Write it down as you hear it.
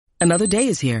Another day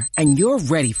is here, and you're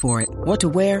ready for it. What to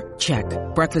wear? Check.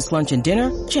 Breakfast, lunch, and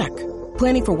dinner? Check.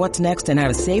 Planning for what's next and how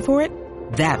to save for it?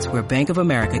 That's where Bank of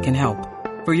America can help.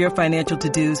 For your financial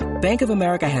to-dos, Bank of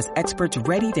America has experts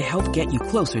ready to help get you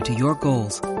closer to your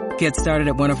goals. Get started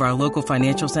at one of our local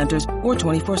financial centers or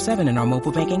 24/7 in our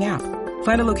mobile banking app.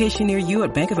 Find a location near you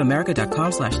at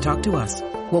bankofamerica.com/talktous.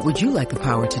 What would you like the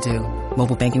power to do?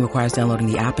 Mobile banking requires downloading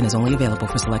the app and is only available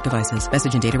for select devices.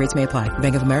 Message and data rates may apply.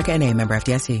 Bank of America N.A., member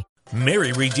FDIC.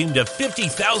 Mary redeemed a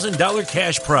 $50,000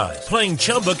 cash prize playing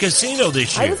Chumba Casino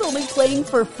this year. I was only playing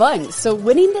for fun, so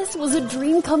winning this was a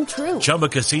dream come true. Chumba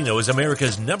Casino is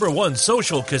America's #1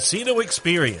 social casino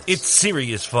experience. It's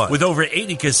serious fun. With over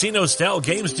 80 casino-style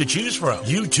games to choose from,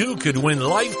 you too could win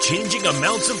life-changing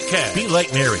amounts of cash. Be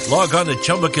like Mary. Log on to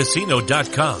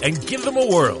ChumbaCasino.com and give them a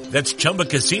whirl. That's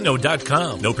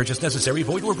ChumbaCasino.com. No purchase necessary.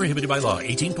 Void where prohibited by law.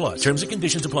 18+. Terms and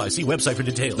conditions apply. See website for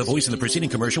details. The voice in the preceding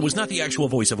commercial was not the actual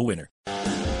voice of a winner.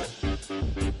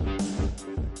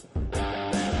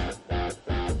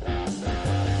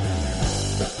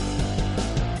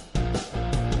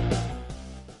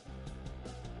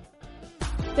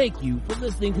 Thank you for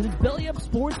listening to this Belly Up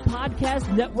Sports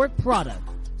Podcast Network product.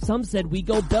 Some said we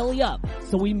go belly up,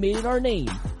 so we made it our name,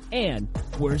 and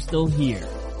we're still here.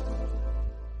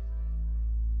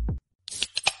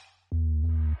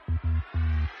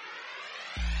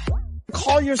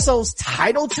 Call yourselves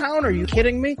Title Town? Are you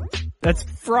kidding me? That's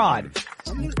fraud.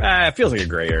 It feels like a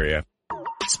gray area.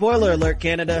 Spoiler alert,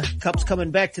 Canada. Cup's coming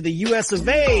back to the US of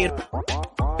A.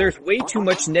 There's way too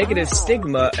much negative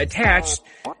stigma attached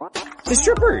to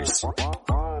strippers.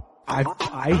 I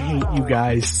hate you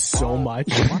guys so much.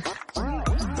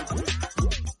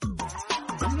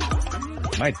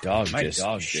 My dog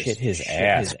just shit his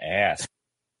ass.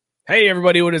 Hey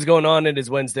everybody, what is going on? It is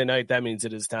Wednesday night. That means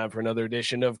it is time for another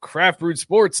edition of Craft Brewed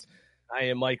Sports. I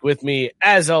am Mike. With me,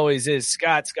 as always, is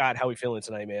Scott. Scott, how we feeling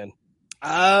tonight, man?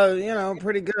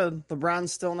 Pretty good.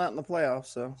 LeBron's still not in the playoffs,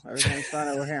 so everything's fine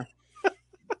over here.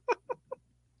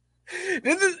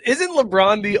 Isn't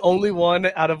LeBron the only one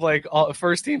out of like all,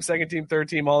 first team, second team, third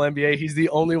team, all NBA? He's the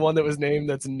only one that was named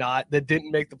that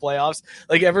didn't make the playoffs.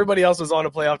 Like everybody else was on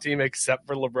a playoff team except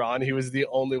for LeBron. He was the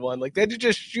only one. Like they had to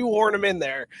just shoehorn him in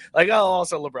there. Like, oh,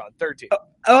 also LeBron, third team.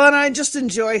 Oh, and I just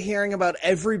enjoy hearing about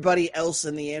everybody else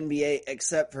in the NBA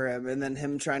except for him, and then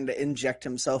him trying to inject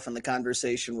himself in the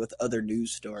conversation with other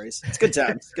news stories. It's good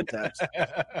times. Good times.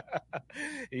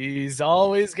 He's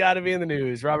always got to be in the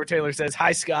news. Robert Taylor says,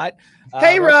 "Hi, Scott."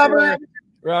 Hey, Robert.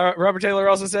 Robert Taylor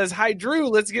also says, "Hi, Drew."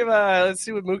 Let's see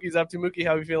what Mookie's up to. Mookie,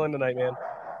 how are you feeling tonight, man?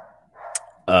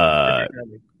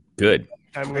 Good.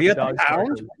 Are you at the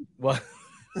pound? What?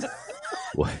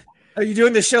 What? Are you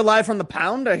doing the show live from the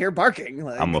pound? I hear barking.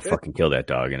 I'm gonna fucking kill that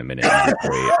dog in a minute.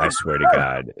 I swear to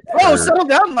God. Oh, settle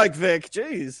down, Mike Vick.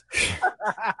 Jeez.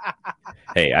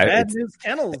 Hey, Bad news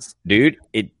kennels, dude.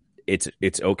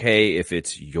 It's okay if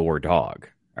it's your dog.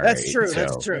 That's true.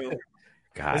 That's true.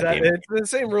 God, it's the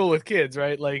same rule with kids,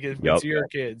 right? Like if it's your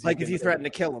kids, like if you threaten to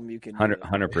kill them, you can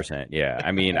 100%. Yeah,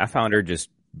 I mean, I found her just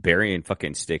burying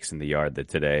fucking sticks in the yard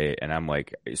today, and I'm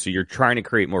like, so you're trying to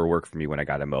create more work for me when I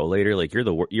got to mow later? Like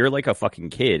you're like a fucking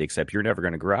kid, except you're never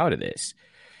going to grow out of this,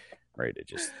 right? To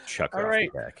just chuck her off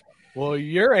the back. Well,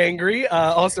 you're angry.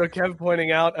 Also, Kev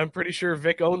pointing out, I'm pretty sure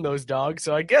Vic owned those dogs,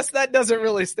 so I guess that doesn't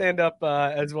really stand up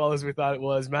as well as we thought it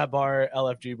was. Matt Barr,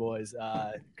 LFG boys.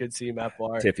 Good to see you, Matt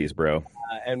Barr. Tiffies, bro.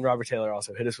 And Robert Taylor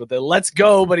also hit us with it. Let's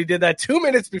go, but he did that 2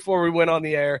 minutes before we went on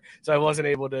the air, so I wasn't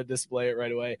able to display it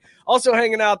right away. Also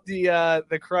hanging out,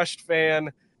 the crushed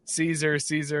fan, Caesar.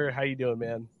 Caesar, how you doing,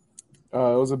 man? It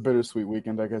was a bittersweet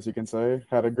weekend, I guess you can say.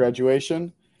 Had a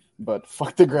graduation. But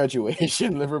fuck the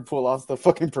graduation. Liverpool lost the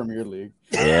fucking Premier League.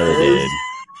 Yeah, they did.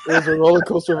 It was a roller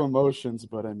coaster of emotions,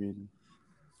 but I mean,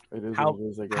 it is what it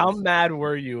is, I guess. How mad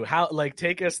were you?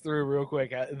 Take us through real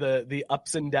quick the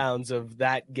ups and downs of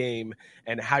that game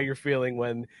and how you're feeling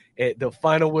when the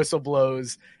final whistle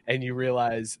blows and you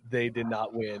realize they did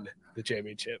not win the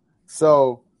championship.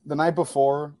 So the night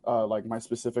before, my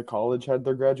specific college had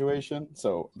their graduation.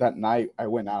 So that night I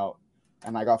went out.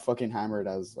 And I got fucking hammered,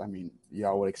 as I mean,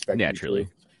 y'all would expect. Naturally. Me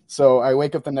to. So I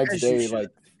wake up the next day,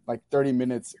 like 30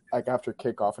 minutes after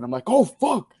kickoff, and I'm like, oh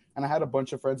fuck! And I had a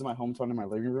bunch of friends in my hometown in my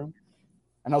living room,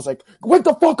 and I was like, wake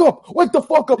the fuck up! Wake the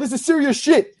fuck up! This is serious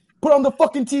shit. Put on the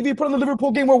fucking TV. Put on the Liverpool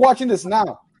game. We're watching this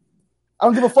now. I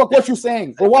don't give a fuck what you're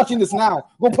saying. We're watching this now.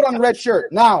 Go put on the red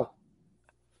shirt now.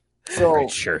 So,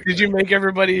 did you make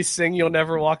everybody sing "You'll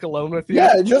Never Walk Alone with You"?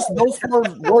 Yeah, just those 4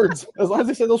 words. As long as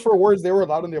they said those 4 words, they were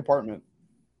allowed in the apartment.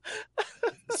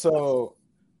 So,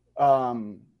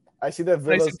 I see that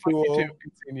Villa's 2-0.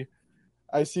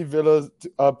 I see Villa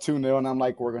up 2-0, and I'm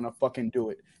like, we're gonna fucking do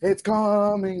it. It's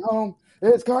coming home.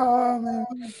 It's coming.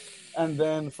 And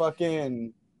then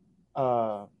fucking,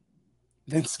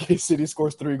 then Skate City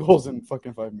scores 3 goals in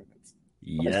fucking 5 minutes.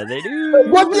 Yeah, they do.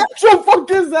 What the actual fuck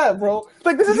is that, bro?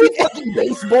 Like, this isn't fucking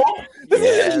baseball. This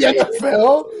isn't the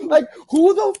NFL. Like,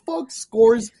 who the fuck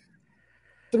scores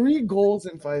 3 goals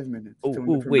in 5 minutes?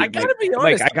 Wait, I gotta be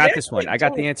honest. Mike, I got this one. I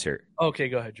got the answer. Okay,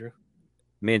 go ahead, Drew.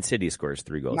 Man City scores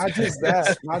 3 goals. Not just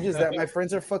that. My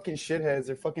friends are fucking shitheads.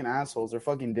 They're fucking assholes. They're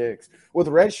fucking dicks. With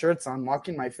red shirts on,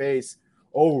 mocking my face.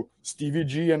 Oh, Stevie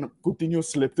G and Coutinho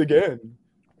slipped again.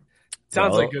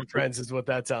 Sounds like good friends is what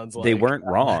that sounds like. They weren't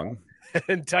wrong.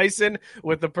 And Tyson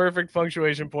with the perfect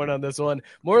punctuation point on this one.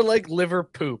 More like liver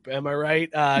poop. Am I right?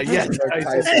 Yes,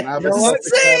 Tyson. I have a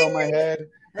cat on my head.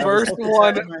 First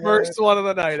one of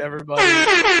the night, everybody.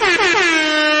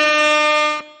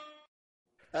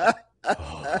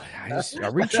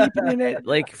 Are we cheapening it?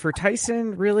 Like, for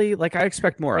Tyson, really? Like, I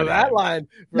expect more For of that line.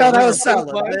 No, that was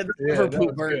solid. Yeah, that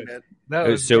was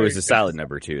good. So is the salad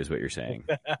number 2, is what you're saying.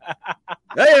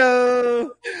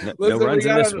 Hey-o! No runs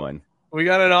in this one. We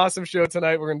got an awesome show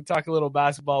tonight. We're going to talk a little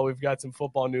basketball. We've got some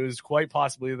football news, quite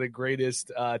possibly the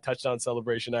greatest touchdown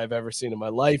celebration I've ever seen in my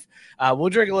life. We'll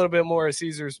drink a little bit more of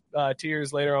Caesar's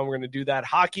tears later on. We're going to do that.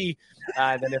 Hockey.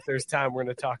 And then if there's time, we're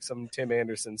going to talk some Tim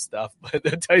Anderson stuff. But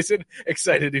Tyson,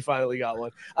 excited he finally got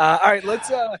one. All right, let's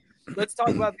talk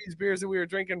about these beers that we were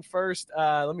drinking first.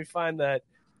 Let me find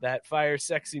that fire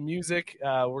sexy music.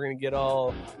 We're going to get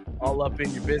all up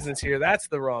in your business here. That's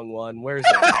the wrong one. Where's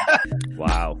it?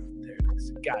 Wow.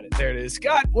 Got it. There it is.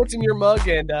 Scott, what's in your mug?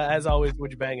 And as always,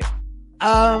 would you bang it?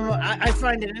 I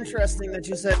find it interesting that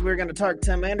you said we were going to talk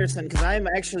Tim Anderson because I'm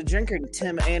actually drinking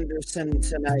Tim Anderson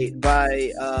tonight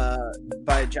by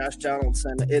Josh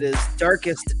Donaldson. It is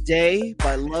Darkest Day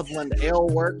by Loveland Ale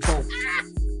Works.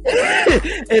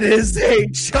 It is a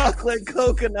chocolate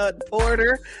coconut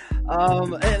porter.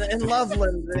 And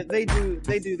Loveland, they do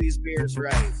these beers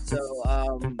right.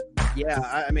 So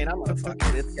yeah, I mean, I'm gonna fuck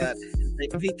it. It's got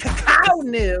the cacao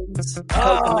nibs.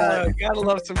 Oh, gotta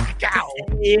love some cacao.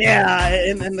 Yeah,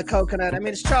 and the coconut. I mean,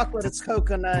 it's chocolate, it's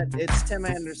coconut, it's Tim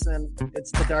Anderson,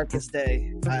 it's the Darkest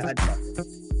Day. I'd fuck it.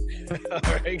 All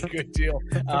right, good deal.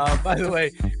 By the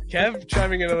way, Kev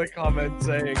chiming into the comments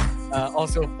saying,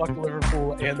 also fuck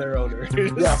Liverpool and their owner.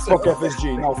 Yeah, fuck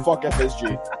FSG. No, fuck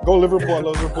FSG. Go Liverpool, I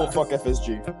love Liverpool, fuck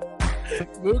FSG.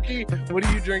 Mookie, what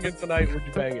are you drinking tonight? Would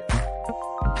you bang it?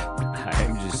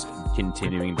 I'm just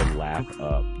continuing to lap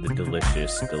up the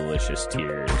delicious, delicious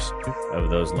tears of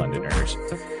those Londoners.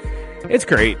 It's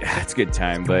great. It's a good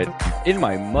time. But in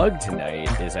my mug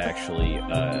tonight is actually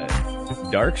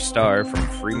Dark Star from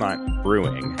Fremont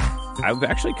Brewing. I've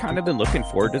actually kind of been looking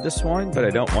forward to this one, but I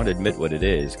don't want to admit what it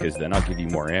is because then I'll give you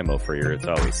more ammo for your It's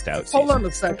Always Stout season. Hold on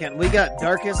a second. We got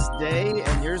Darkest Day,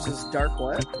 and yours is Dark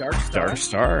what? Dark Star? Dark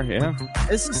Star, yeah.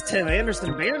 This is Tim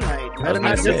Anderson Beer Night. I was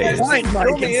gonna say,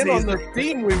 Fill me in on the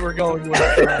theme we were going with.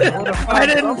 I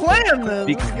didn't plan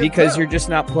this. Because you're just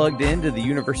not plugged into the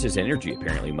universe's energy,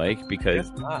 apparently, Mike.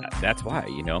 Because that's why,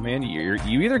 man. You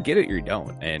either get it or you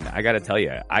don't. And I got to tell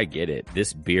you, I get it.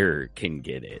 This beer can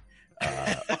get it.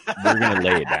 We're gonna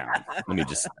lay it down.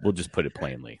 We'll just put it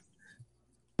plainly.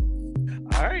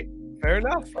 All right, fair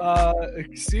enough.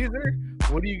 Caesar,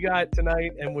 what do you got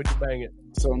tonight, and would you bang it?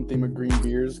 So on theme of green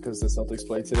beers, because the Celtics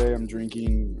play today, I'm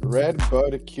drinking Red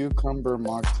Bud Cucumber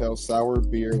Mocktail Sour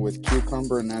Beer with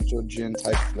cucumber and natural gin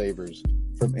type flavors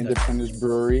from Independence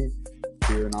Brewery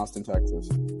here in Austin, Texas.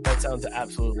 That sounds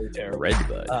absolutely terrible. Red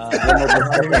Bud. I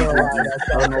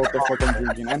don't know what the fuck I'm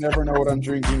drinking. I never know what I'm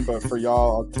drinking, but for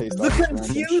y'all, I'll taste all The this random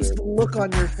confused shit. look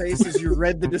on your face as you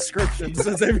read the description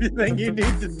says everything you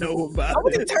need to know about How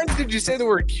many it. times did you say the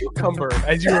word cucumber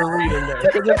as you were reading there?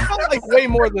 Because it felt like way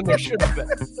more than there should have been.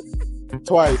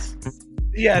 Twice.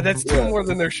 Yeah, that's two more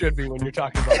than there should be when you're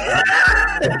talking about that.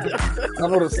 I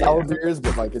don't know what a sour beer is,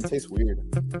 but like it tastes weird.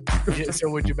 Yeah, so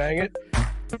would you bang it?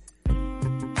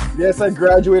 Yes, I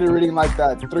graduated reading like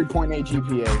that. 3.8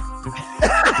 GPA.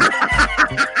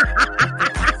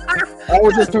 I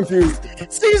was just confused.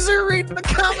 Caesar reading the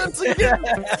comments again.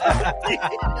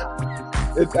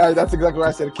 That's exactly what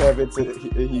I said to Kev.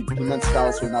 He meant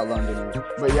Scouser, not Londoner.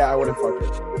 But yeah, I wouldn't fuck it.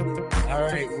 All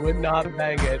right, would not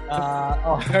bang it.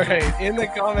 All right, in the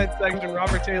comment section,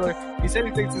 Robert Taylor, he said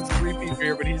he thinks it's a repeat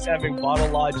beer, but he's having Bottle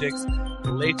Logic's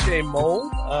Leche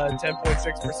Mole, 10.6%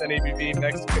 ABV,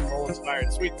 Mexican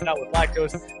mole-inspired, sweetened out with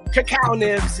lactose, cacao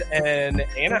nibs, and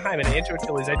Anaheim and Ancho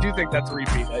chilies. I do think that's a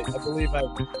repeat. I believe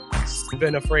I've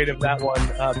been afraid of that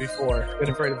one before. Been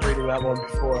afraid of reading that one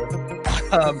before.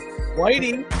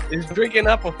 Whitey is drinking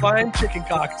up a fine chicken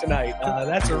cock tonight.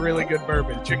 That's a really good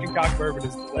bourbon. Chicken cock bourbon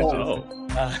is delicious. Oh,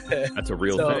 that's a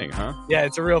real thing, huh? Yeah,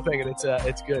 it's a real thing, and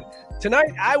it's good.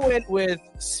 Tonight, I went with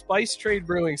Spice Trade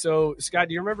Brewing. So, Scott,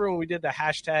 do you remember when we did the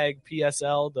hashtag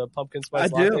PSL, the pumpkin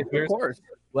spice latte? I do, of course.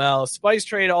 Well, Spice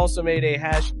Trade also made a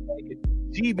hashtag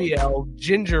GBL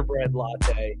gingerbread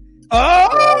latte.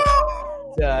 Oh!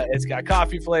 It's got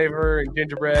coffee flavor and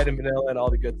gingerbread and vanilla and all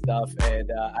the good stuff.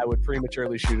 And I would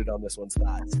prematurely shoot it on this one's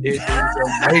thighs. It is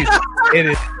amazing. It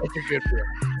is such a good beer.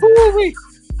 Woo-wee.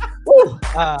 Woo!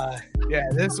 Yeah,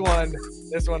 this one,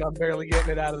 I'm barely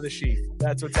getting it out of the sheath.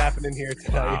 That's what's happening here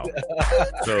tonight. Wow.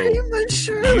 So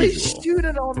prematurely shoot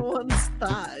it on one's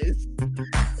thighs.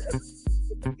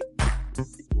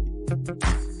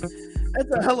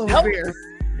 That's a hell of a beer.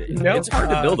 It's hard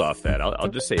to build off that. I'll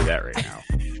just say that right now.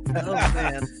 Oh,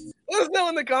 man. Let us know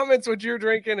in the comments what you're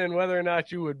drinking and whether or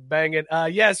not you would bang it.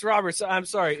 Yes, Robert, so I'm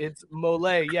sorry. It's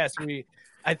Mole. Yes,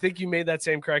 I think you made that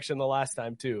same correction the last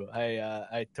time, too.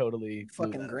 I totally...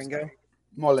 Fucking gringo.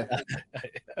 Mole.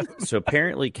 So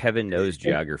apparently Kevin knows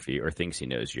geography or thinks he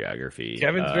knows geography.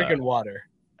 Kevin's drinking water.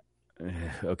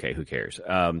 Okay, who cares?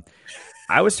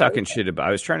 I was trying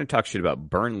to talk shit about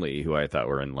Burnley, who I thought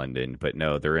were in London, but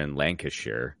no, they're in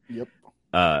Lancashire. Yep.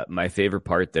 My favorite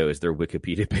part, though, is their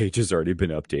Wikipedia page has already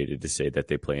been updated to say that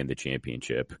they play in the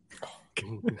championship.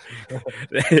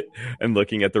 And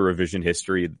looking at the revision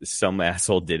history, some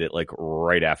asshole did it like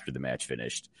right after the match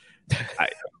finished.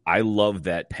 I love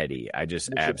that petty. I just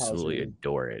absolutely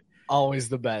adore it. Always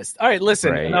the best. All right,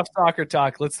 listen, enough soccer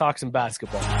talk. Let's talk some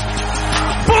basketball.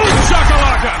 Boom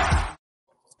shakalaka!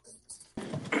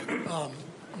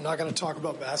 I'm not going to talk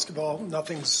about basketball.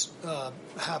 Nothing's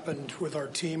happened with our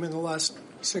team in the last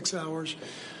 6 hours.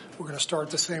 We're going to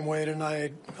start the same way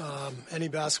tonight. Any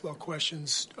basketball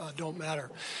questions don't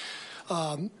matter.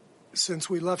 Since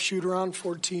we left shoot-around,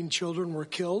 14 children were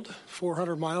killed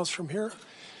 400 miles from here,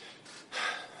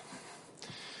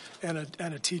 and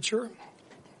a teacher.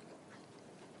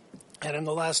 And in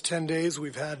the last 10 days,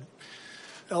 we've had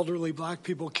elderly black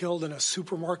people killed in a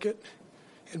supermarket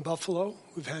in Buffalo.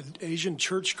 We've had Asian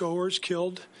churchgoers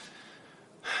killed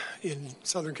in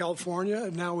Southern California.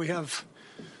 And now we have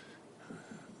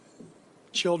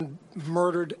children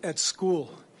murdered at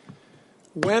school.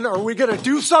 When are we going to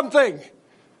do something?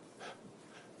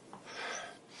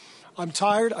 I'm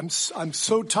tired. I'm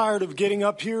so tired of getting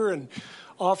up here and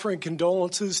offering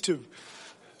condolences to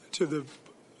the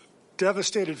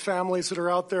devastated families that are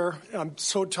out there. I'm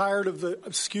so tired of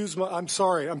I'm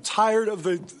tired of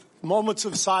the moments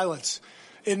of silence.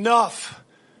 Enough.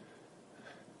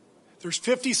 There's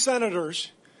 50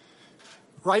 senators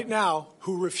right now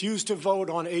who refuse to vote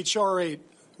on H.R. 8,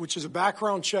 which is a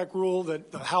background check rule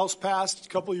that the House passed a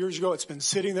couple of years ago. It's been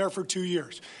sitting there for 2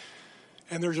 years.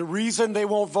 And there's a reason they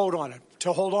won't vote on it,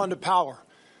 to hold on to power.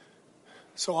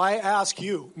 So I ask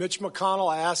you, Mitch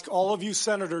McConnell, I ask all of you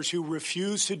senators who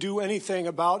refuse to do anything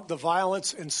about the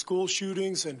violence and school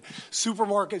shootings and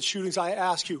supermarket shootings, I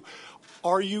ask you,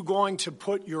 are you going to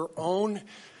put your own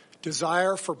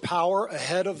desire for power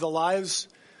ahead of the lives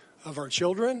of our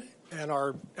children and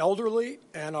our elderly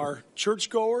and our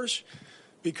churchgoers?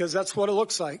 Because that's what it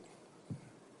looks like.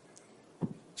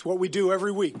 It's what we do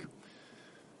every week.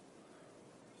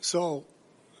 So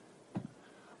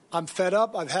I'm fed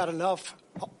up. I've had enough.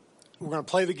 We're going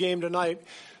to play the game tonight,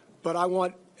 but I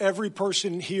want every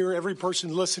person here, every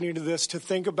person listening to this to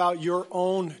think about your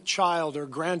own child or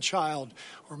grandchild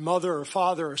or mother or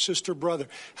father or sister, brother.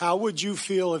 How would you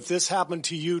feel if this happened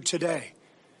to you today?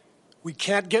 We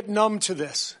can't get numb to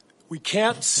this. We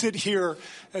can't sit here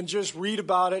and just read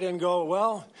about it and go,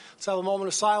 well, let's have a moment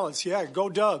of silence. Yeah, go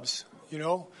Dubs,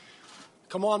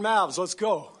 Come on, Mavs, let's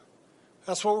go.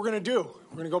 That's what we're going to do.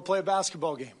 We're going to go play a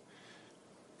basketball game.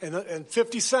 And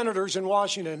 50 senators in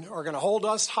Washington are going to hold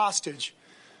us hostage.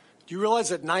 Do you realize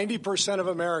that 90% of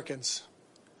Americans,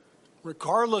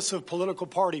 regardless of political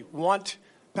party, want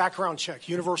background check,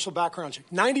 universal background check?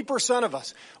 90% of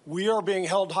us, we are being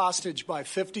held hostage by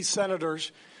 50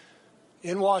 senators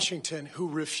in Washington who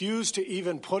refuse to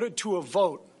even put it to a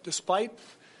vote, despite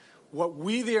what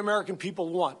we, the American people,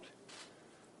 want.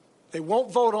 They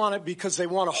won't vote on it because they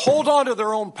want to hold on to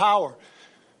their own power.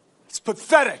 It's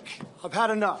pathetic. I've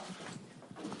had enough.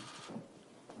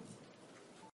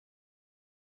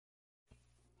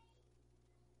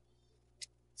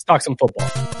 Let's talk some football.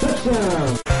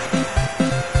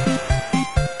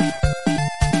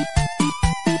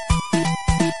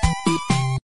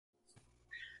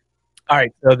 All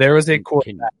right, so there was a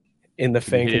quarterback in the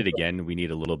Fan. Hit it again. We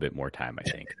need a little bit more time, I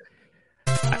think.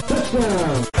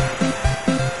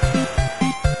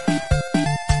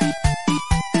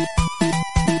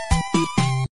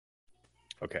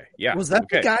 Okay. Yeah. Was that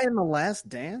the guy in The Last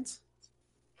Dance?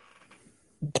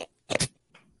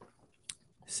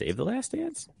 Save The Last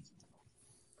Dance?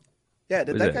 Yeah,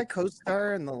 did that guy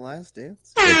co-star in The Last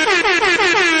Dance?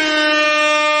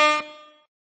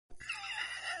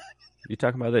 You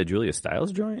talking about that Julia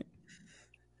Stiles joint?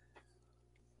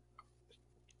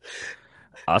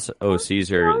 Also,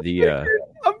 Caesar, I'm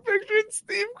picturing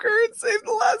Steve Kerr and Save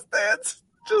The Last Dance.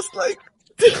 Just like...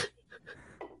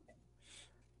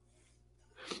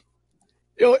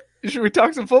 Yo, should we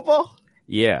talk some football?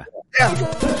 Yeah.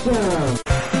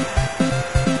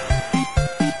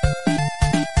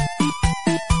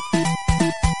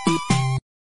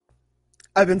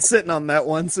 I've been sitting on that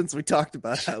one since we talked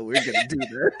about how we're going to do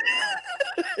that.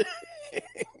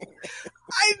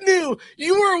 I knew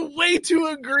you were way too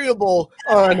agreeable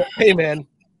on, hey, man,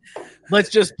 let's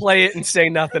just play it and say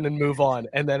nothing and move on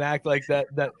and then act like that.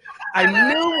 I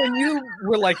knew when you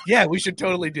were like, yeah, we should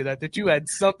totally do that you had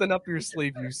something up your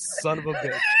sleeve, you son of a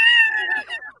bitch.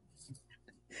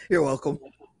 You're welcome.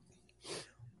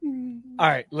 All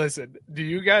right, listen. Do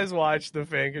you guys watch the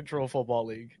Fan Control Football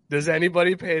League? Does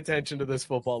anybody pay attention to this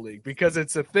football league? Because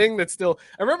it's a thing that's still.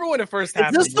 I remember when it first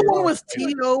happened. Is this the one with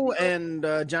T.O. and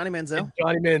Johnny Manziel? And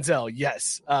Johnny Manziel,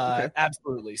 yes,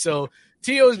 absolutely. So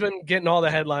T.O.'s been getting all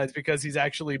the headlines because he's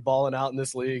actually balling out in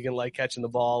this league and like catching the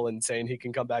ball and saying he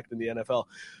can come back to the NFL.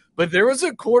 But there was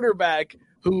a quarterback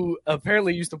who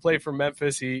apparently used to play for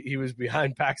Memphis. He was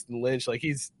behind Paxton Lynch. Like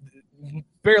he's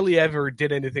barely ever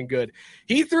did anything good.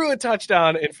 He threw a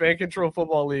touchdown in Fan Control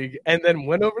Football League and then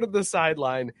went over to the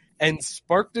sideline and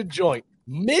sparked a joint.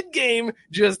 Mid-game,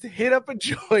 just hit up a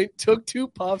joint, took 2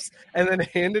 puffs, and then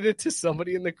handed it to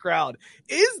somebody in the crowd.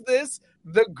 Is this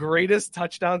the greatest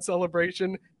touchdown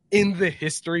celebration in the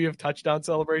history of touchdown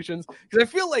celebrations? Because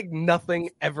I feel like nothing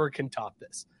ever can top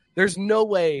this. There's no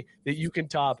way that you can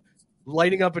top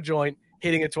lighting up a joint,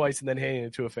 hitting it twice, and then handing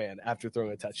it to a fan after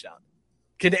throwing a touchdown.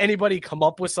 Can anybody come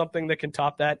up with something that can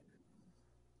top that?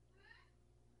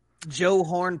 Joe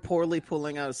Horn poorly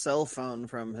pulling out a cell phone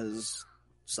from his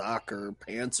sock or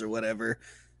pants or whatever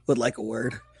would like a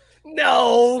word.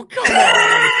 No, come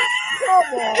on.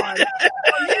 Come on.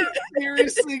 Are you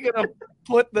seriously going to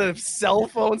put the cell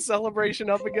phone celebration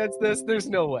up against this? There's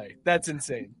no way. That's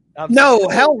insane. No,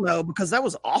 hell no, because that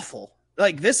was awful.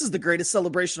 Like, this is the greatest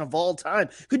celebration of all time.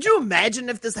 Could you imagine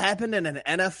if this happened in an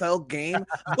NFL game?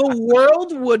 The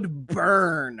world would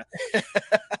burn.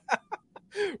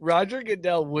 Roger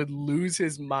Goodell would lose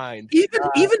his mind.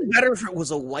 Even better if it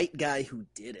was a white guy who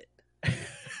did it.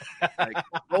 Like,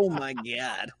 oh, my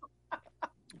God.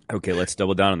 Okay, let's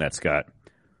double down on that, Scott.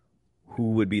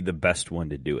 Who would be the best one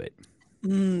to do it?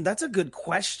 That's a good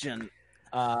question.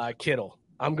 Kittle.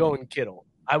 I'm going Kittle.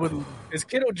 I would, because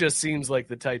Kittle just seems like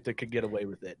the type that could get away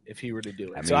with it if he were to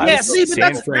do it. I mean,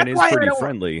 San Fran is pretty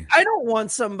friendly. I don't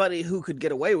want somebody who could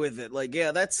get away with it. Like,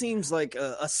 yeah, that seems like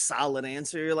a solid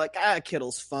answer. You're like,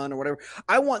 Kittle's fun or whatever.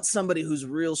 I want somebody who's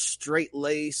real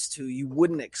straight-laced, who you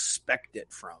wouldn't expect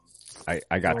it from.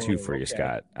 I got 2 for you,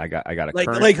 Scott. I got a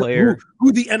current player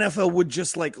who the NFL would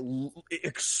just like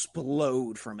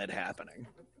explode from it happening.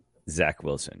 Zach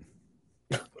Wilson.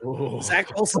 Ooh.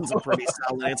 Zach Wilson's a pretty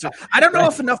solid answer. I don't know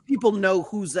if enough people know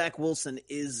who Zach Wilson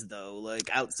is, though, like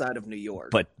outside of New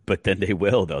York. But then they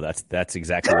will, though. That's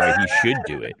exactly why he should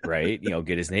do it, right? You know,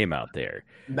 get his name out there.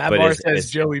 Matt Barr says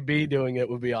Joey B doing it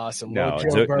would be awesome. No.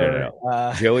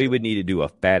 Joey would need to do a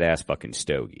fat ass fucking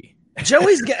stogie.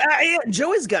 Joey's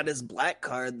got his black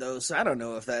card though, so I don't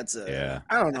know if that's I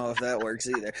don't know if that works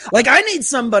either. Like, I need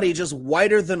somebody just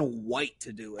whiter than white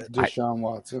to do it. Deshaun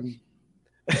Watson.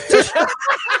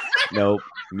 Nope,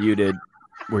 muted.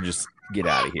 We're just get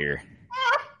out of here.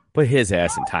 Put his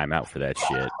ass in timeout for that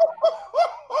shit.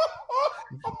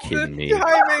 You kidding me? The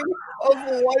timing of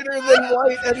whiter than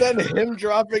white and then him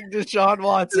dropping Deshaun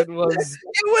Watson was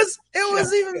it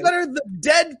was even better than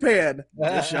deadpan.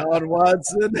 Deshaun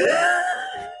Watson.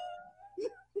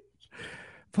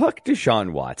 Fuck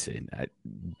Deshaun Watson.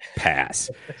 Pass.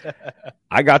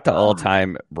 I got the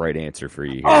all-time right answer for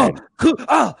you here.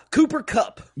 Cooper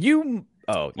Kupp.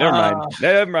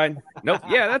 Never mind. Nope.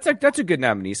 Yeah, that's a good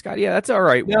nominee, Scott. Yeah, that's all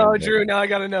right. No, Drew, now I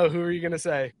got to know. Who are you going to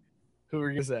say?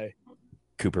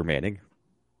 Cooper Manning.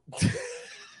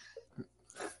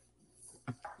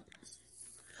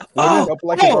 Hold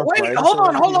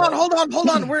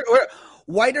on. We're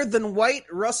whiter than white.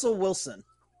 Russell Wilson.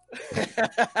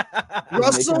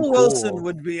 Russell Wilson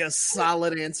would be a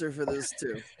solid answer for this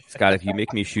too. Scott, if you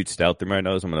make me shoot stout through my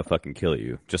nose, I'm gonna fucking kill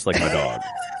you, just like my dog.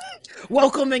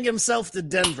 Welcoming himself to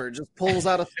Denver, just pulls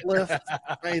out a spliff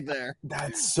right there.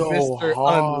 That's so Mr.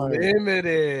 hard.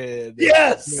 Unlimited.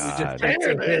 Yes, God.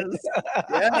 there it is.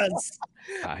 Yes,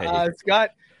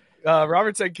 Scott.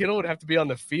 Robert said Kittle would have to be on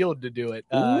the field to do it.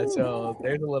 So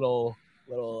there's a little.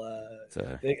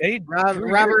 Hey,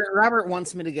 Robert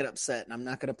wants me to get upset, and I'm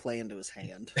not going to play into his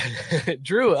hand.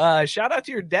 Drew, shout out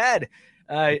to your dad.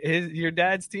 Your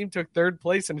dad's team took third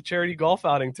place in a charity golf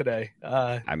outing today.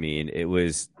 I mean, it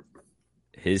was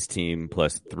his team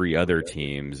plus 3 other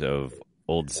teams of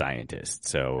old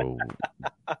scientists. So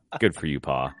good for you,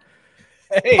 Pa.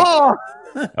 Hey.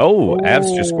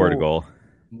 Avs just scored a goal.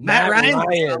 Matt Ryan.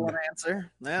 Answer.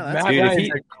 Yeah, Matt Ryan's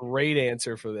a great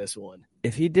answer for this one.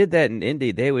 If he did that in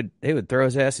Indy, they would throw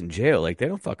his ass in jail. Like, they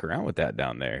don't fuck around with that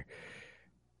down there.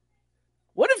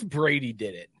 What if Brady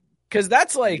did it? Because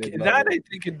that's like that. I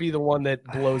think could be the one that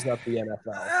blows up the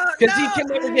NFL. Because he can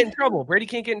never get in trouble. Brady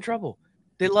can't get in trouble.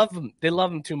 They love him. They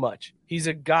love him too much. He's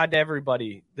a god to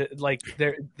everybody.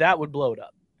 That would blow it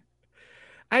up.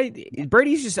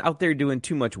 Brady's just out there doing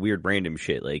too much weird random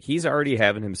shit. Like, he's already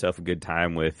having himself a good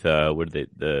time with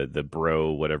the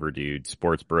bro whatever dude,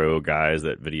 sports bro guys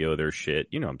that video their shit.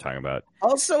 You know what I'm talking about.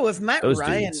 Also, if Matt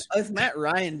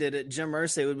Ryan did it, Jim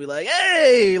Irsay would be like,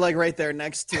 "Hey," like right there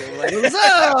next to him, like, "What's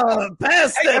up?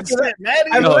 Pass that shit, Matty."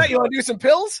 You want to do some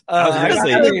pills?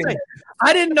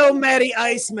 I didn't know Matty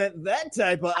Ice meant that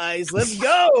type of ice. Let's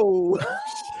go.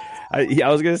 I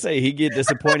was going to say, he'd get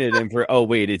disappointed in for, oh,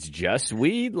 wait, it's just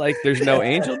weed? Like, there's no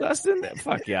angel dust in that?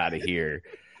 Fuck you out of here.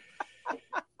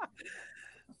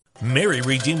 Mary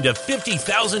redeemed a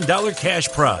 $50,000 cash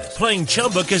prize playing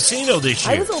Chumba Casino this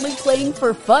year. I was only playing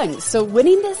for fun, so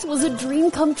winning this was a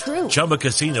dream come true. Chumba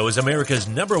Casino is America's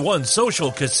 #1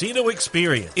 social casino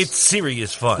experience. It's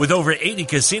serious fun. With over 80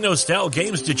 casino-style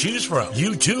games to choose from,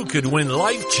 you too could win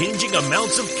life-changing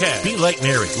amounts of cash. Be like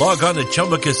Mary. Log on to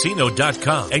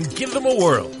ChumbaCasino.com and give them a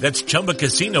whirl. That's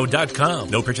ChumbaCasino.com.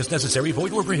 No purchase necessary.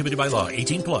 Void or prohibited by law.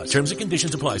 18+. Terms and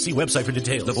conditions apply. See website for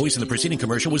details. The voice in the preceding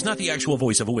commercial was not the actual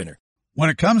voice of a winner. When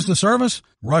it comes to service,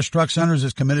 Rush Truck Centers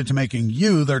is committed to making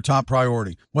you their top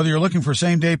priority. Whether you're looking for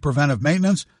same-day preventive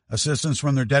maintenance, assistance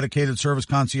from their dedicated service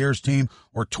concierge team,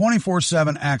 or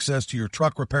 24/7 access to your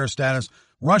truck repair status,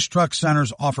 Rush Truck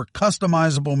Centers offer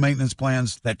customizable maintenance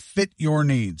plans that fit your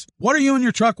needs. What are you and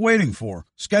your truck waiting for?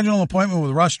 Schedule an appointment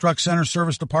with Rush Truck Center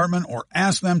Service Department or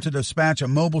ask them to dispatch a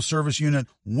mobile service unit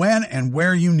when and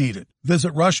where you need it.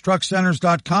 Visit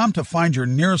RushTruckCenters.com to find your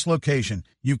nearest location.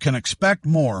 You can expect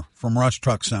more from Rush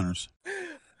Truck Centers.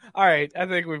 All right, I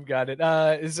think we've got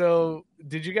it. So,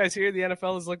 did you guys hear the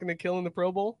NFL is looking to kill in the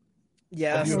Pro Bowl?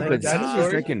 Yes. I'm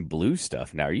drinking blue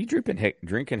stuff now. Are you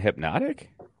drinking Hypnotic?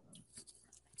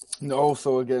 No,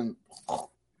 so again,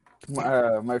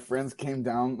 my friends came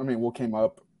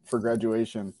up for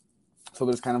graduation. So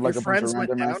there's kind of like Your a bunch friends of went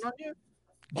random down ass. on you?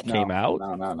 Came out?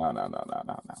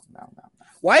 No.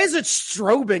 Why is it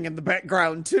strobing in the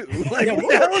background too? Like, what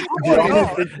the hell is going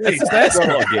on? It's a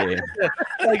basketball game.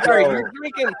 Like, all right, you're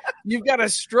drinking. You've got a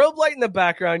strobe light in the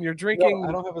background. You're drinking. No,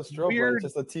 I don't have a strobe light.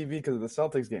 It's just a TV because of the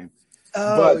Celtics game.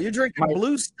 Oh, you're drinking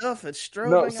blue stuff. It's strobing.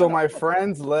 No, so my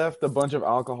friends left a bunch of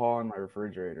alcohol in my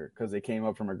refrigerator because they came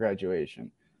up from a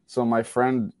graduation. So my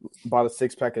friend bought a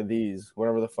 6-pack of these,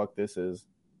 whatever the fuck this is.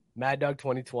 Mad Dog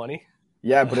 2020.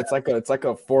 Yeah, but it's like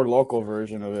a Four Loko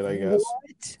version of it, I guess.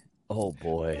 What? Oh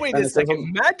boy! Wait a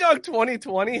second. Mad Dog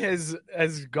 2020 has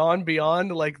gone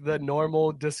beyond like the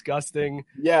normal disgusting.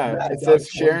 Yeah, it says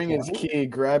sharing is key.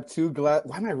 Grab 2 glass.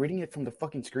 Why am I reading it from the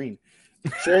fucking screen?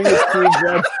 Sharing is key.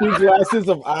 Grab 2 glasses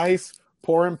of ice.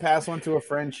 Pour and pass one to a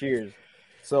friend. Cheers.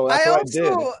 So that's what I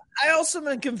did. I also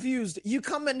am confused. You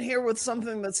come in here with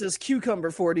something that says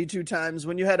cucumber 42 times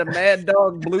when you had a Mad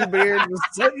Dog Bluebeard just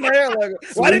sitting there. Like,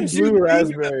 why didn't you? Blue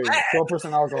raspberry,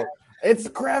 12% alcohol. It's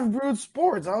craft brewed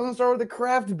sports. I was gonna start with the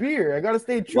craft beer. I gotta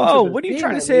stay true. Whoa, what are you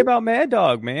trying to say about Mad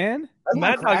Dog, man?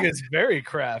 Mad Dog is very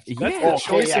craft. That's Yeah. the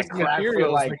choicest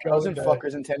materials. Like cousin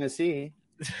fuckers in Tennessee.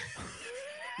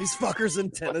 These fuckers in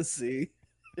Tennessee.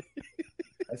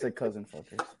 I said cousin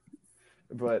fuckers,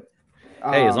 but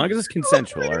hey, as long as it's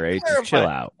consensual, all right, just chill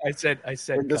out. I said.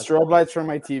 The strobe lights from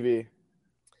my TV.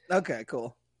 Okay,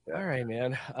 cool. All right,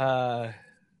 man.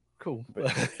 Cool.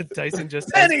 Tyson just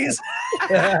pennies.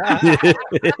 I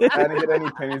didn't get any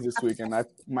pennies this weekend.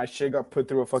 My shit got put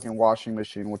through a fucking washing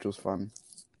machine, which was fun.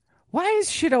 Why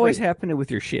is shit always happening with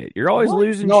your shit? You're always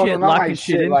losing shit, locking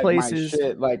shit in places. My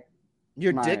shit, like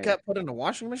Your dick got put in a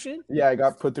washing machine? Yeah, I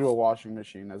got put through a washing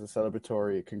machine as a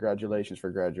celebratory congratulations for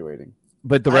graduating.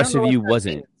 But the rest of you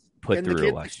wasn't put through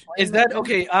a washing. Is that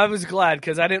okay? I was glad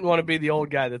because I didn't want to be the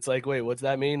old guy that's like, wait, what's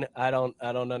that mean? I don't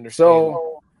understand.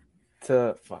 So,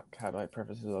 how do I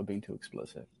preface this without being too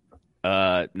explicit?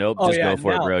 Nope. Just go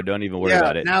for it, bro. Don't even worry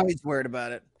about it. Now he's worried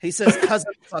about it. He says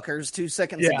cousin fuckers 2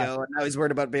 seconds ago, and now he's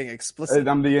worried about being explicit.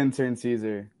 I'm the intern,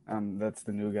 Caesar. That's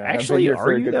the new guy. Actually,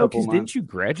 are you though? Because didn't you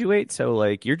graduate? So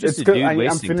like, you're just a dude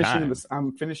wasting time.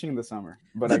 I'm finishing the summer,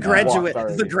 but the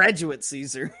graduate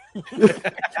Caesar. Who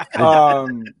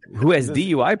has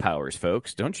DUI powers,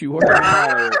 folks? Don't you worry.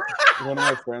 One of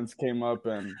my friends came up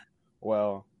and,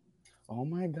 oh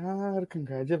my God,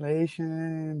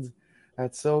 congratulations.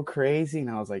 That's so crazy. And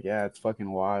I was like, yeah, it's fucking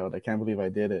wild. I can't believe I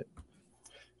did it.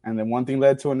 And then one thing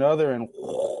led to another, and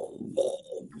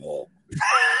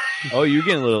oh, you're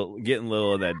getting a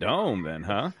little of that dome then,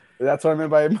 huh? That's what I meant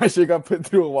by my shit got put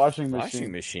through a washing machine.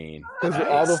 Washing machine. Because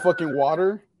all the fucking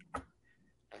water,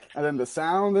 and then the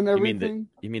sound and everything.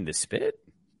 You mean the spit?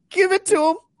 Give it to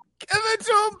him. Give it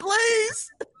to him,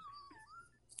 please.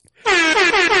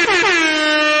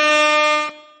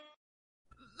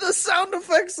 The sound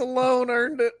effects alone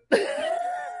earned it.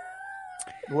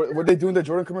 What they doing the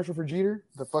Jordan commercial for Jeter?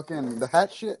 The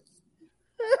hat shit?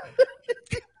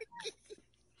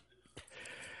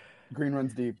 Green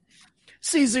runs deep.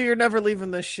 Caesar, you're never leaving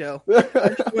this show. I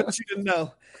just want you to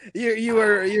know.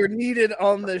 You're needed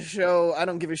on this show. I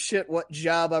don't give a shit what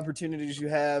job opportunities you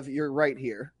have. You're right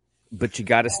here. But you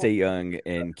got to stay young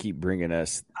and keep bringing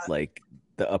us like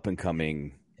the up and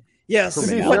coming. Yes. To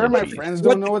be fair, my friends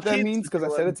don't know what that means because I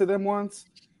said it to them once,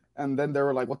 and then they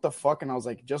were like, "What the fuck?" And I was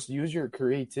like, "Just use your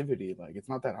creativity. Like, it's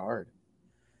not that hard."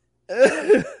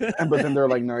 But then they're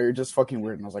like, "No, you're just fucking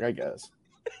weird." And I was like, "I guess."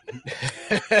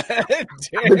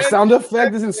 The sound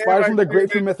effect is inspired from the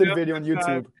Grapefruit Method video on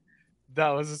YouTube. That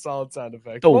was a solid sound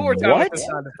effect. One more time what? with the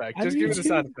sound effect. Just give me the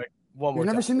sound effect. One more You've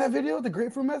time. never seen that video, the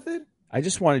Grapefruit Method? I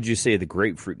just wanted you to say the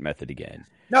grapefruit method again.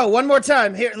 No, one more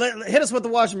time. Here, hit us with the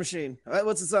washing machine. All right,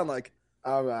 what's it sound like?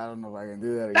 I don't know if I can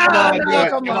do that again.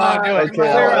 Come on. Do it. Okay,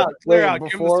 Clear out.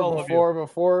 Give them the solo view.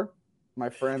 Before my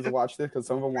friends watch this, because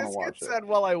some of them want to watch it. Said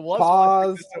while I was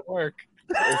Pause. this at work.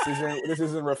 This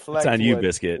isn't reflect It's on you,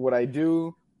 Biscuit. What I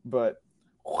do, but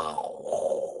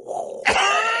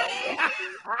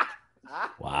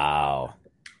wow.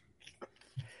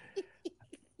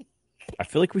 I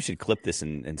feel like we should clip this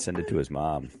and send it to his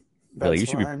mom. Like, you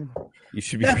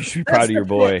should be proud of your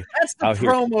boy. That's the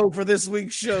promo for this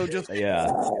week's show. Yeah.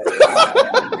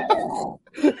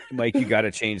 Mike, you got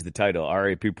to change the title.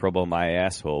 R.I.P. Probo my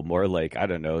asshole. More like, I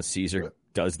don't know, Caesar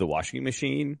does the washing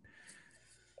machine.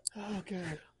 Oh,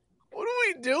 God. What are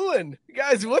we doing?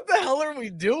 Guys, what the hell are we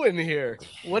doing here?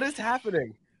 What is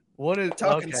happening? What is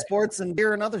talking sports and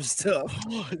beer and other stuff?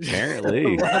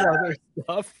 Apparently. A lot of other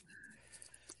stuff.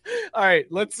 All right,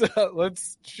 let's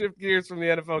shift gears from the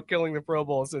NFL killing the Pro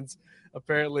Bowl, since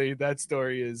apparently that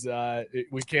story is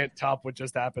we can't top what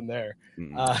just happened there.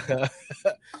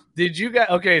 Did you guys?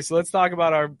 Okay, so let's talk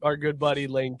about our good buddy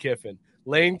Lane Kiffin.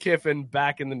 Lane Kiffin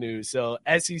back in the news. So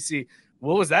SEC.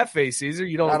 What was that face, Caesar?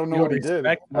 I don't know what he did.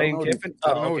 Lane Kiffin.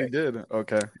 I don't know what he did.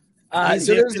 Okay. He's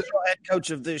the official head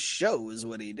coach of this show is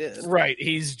what he did. Right.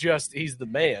 He's the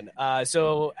man.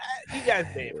 So you guys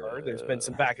may have heard there's been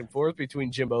some back and forth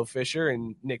between Jimbo Fisher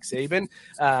and Nick Saban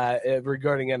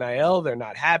regarding NIL. They're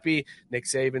not happy. Nick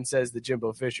Saban says that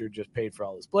Jimbo Fisher just paid for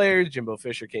all his players. Jimbo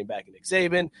Fisher came back at Nick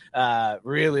Saban,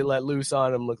 really let loose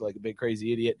on him, looked like a big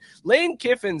crazy idiot. Lane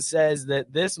Kiffin says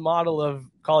that this model of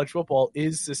college football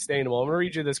is sustainable. I'm going to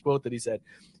read you this quote that he said.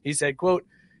 He said, quote,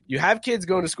 "You have kids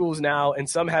going to schools now, and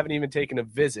some haven't even taken a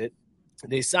visit.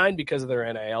 They signed because of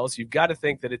their NILs. You've got to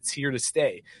think that it's here to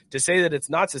stay. To say that it's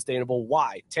not sustainable,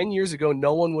 why? 10 years ago,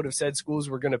 no one would have said schools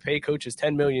were going to pay coaches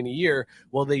 $10 million a year.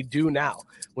 Well, they do now.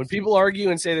 When people argue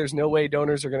and say there's no way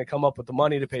donors are going to come up with the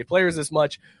money to pay players this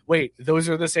much, wait, those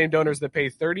are the same donors that pay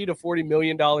 $30 to $40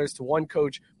 million to one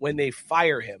coach when they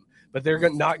fire him. But they're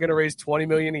not going to raise $20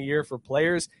 million a year for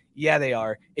players. Yeah, they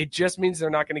are. It just means they're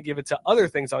not going to give it to other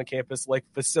things on campus like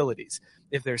facilities.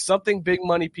 If there's something big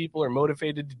money people are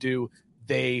motivated to do,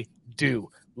 they do."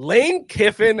 Lane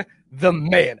Kiffin, the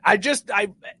man.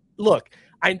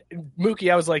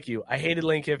 Mookie, I was like you. I hated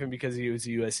Lane Kiffin because he was a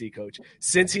USC coach.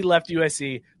 Since he left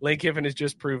USC, Lane Kiffin has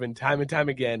just proven time and time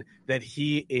again that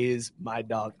he is my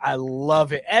dog. I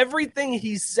love it. Everything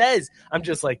he says, I'm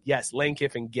just like, yes, Lane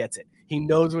Kiffin gets it. He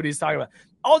knows what he's talking about.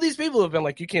 All these people have been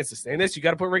like, you can't sustain this. You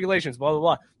got to put regulations, blah, blah,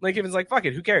 blah. Lane Kiffin's like, fuck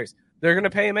it. Who cares? They're going to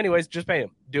pay him anyways. Just pay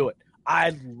him. Do it.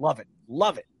 I love it.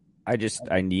 Love it.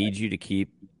 I need you to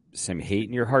keep some hate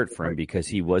in your heart for him because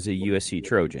he was a USC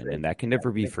Trojan, and that can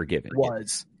never be forgiven.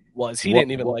 He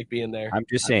didn't even like being there. I'm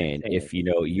just saying, if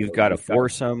you've got a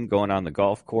foursome going on the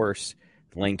golf course,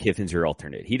 Lane Kiffin's your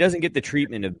alternate. He doesn't get the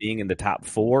treatment of being in the top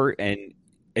 4, and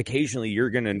occasionally you're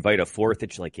going to invite a fourth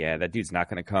that you're like, yeah, that dude's not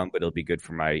going to come, but it'll be good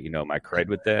for my my cred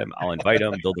with them. I'll invite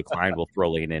him. They'll decline. We'll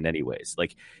throw Lane in anyways.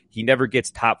 Like, he never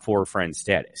gets top 4 friend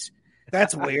status.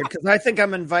 That's weird because I think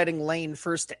I'm inviting Lane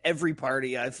first to every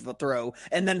party I throw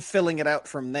and then filling it out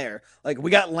from there. Like,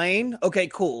 we got Lane. Okay,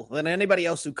 cool. Then anybody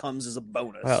else who comes is a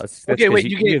bonus. Well, okay, wait.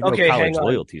 You get no college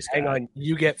loyalty. Hang on.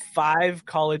 You get 5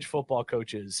 college football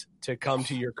coaches to come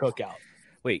to your cookout.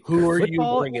 Wait, who are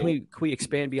football? you bringing? Can we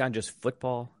expand beyond just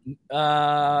football?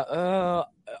 All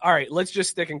right, let's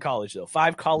just stick in college, though.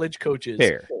 5 college coaches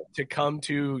to come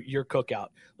to your cookout.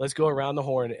 Let's go around the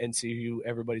horn and see who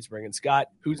everybody's bringing. Scott,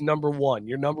 who's number 1?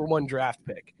 Your number 1 draft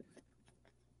pick.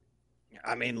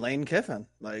 I mean, Lane Kiffin.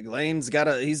 Like, Lane's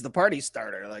he's the party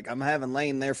starter. Like, I'm having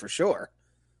Lane there for sure.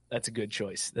 That's a good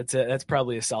choice. That's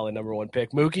probably a solid number 1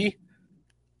 pick. Mookie?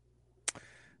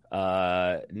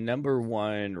 Number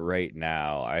 1 right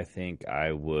now, I think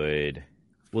I would.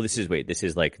 Well, this is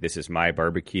my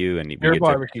barbecue, and your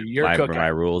barbecue, your cookout, my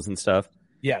rules and stuff.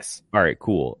 Yes. All right,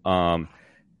 cool.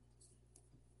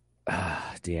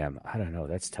 Damn, I don't know.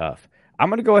 That's tough. I'm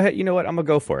gonna go ahead. You know what? I'm gonna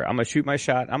go for it. I'm gonna shoot my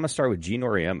shot. I'm gonna start with Gino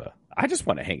Auriemma. I just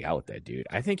want to hang out with that dude.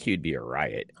 I think he'd be a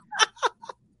riot.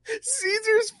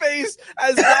 Caesar's face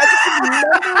as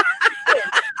that's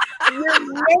your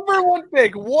number 1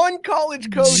 pick. 1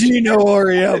 college coach. Gino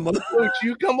Auriemma. Coach,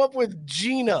 you come up with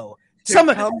Gino.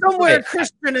 Somewhere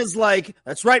Christian is like,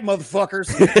 that's right, motherfuckers.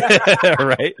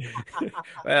 Right?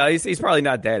 Well, he's probably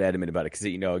not that adamant about it because,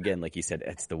 again, like he said,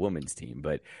 it's the women's team.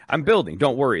 But I'm building.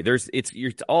 Don't worry.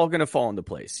 You're all going to fall into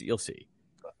place. You'll see.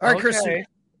 All right, Christian.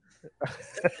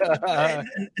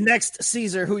 Next,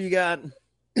 Caesar, who you got?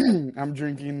 I'm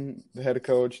drinking the head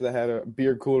coach that had a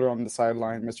beer cooler on the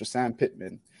sideline, Mr. Sam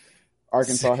Pittman.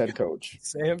 Arkansas head coach.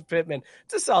 Sam Pittman.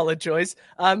 It's a solid choice.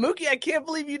 Mookie, I can't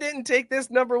believe you didn't take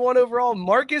this number 1 overall,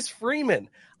 Marcus Freeman.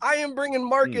 I am bringing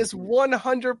Marcus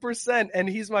 100%, and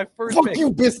he's my first pick. Fuck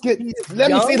you, Biscuit. Let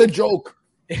me say the joke.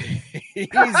 He's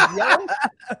young.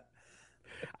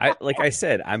 Like I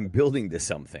said, I'm building to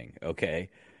something, okay?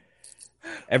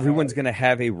 Everyone's going to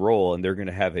have a role, and they're going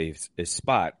to have a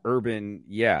spot. Urban,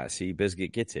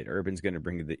 Biscuit gets it. Urban's going to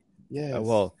bring the – yes.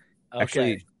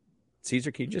 Actually –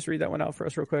 Caesar, can you just read that one out for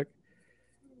us real quick?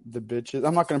 The bitches.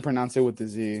 I'm not going to pronounce it with the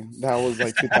Z. That was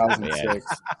like 2006.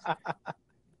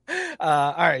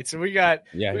 All right, so we got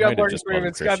Marcus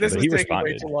Freeman. Scott, this is taking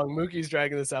way too long. Mookie's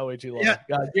dragging this out way too long. Yeah.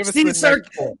 Give us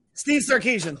Steve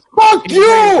Sarkisian. Fuck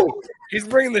you! He's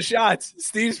bringing the shots.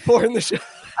 Steve's pouring the shots.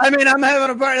 I mean, I'm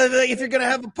having a party. If you're going to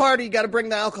have a party, you got to bring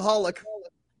the alcoholic.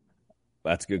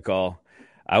 That's a good call.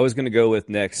 I was going to go with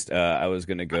next. I'm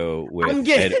getting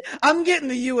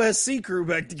the USC crew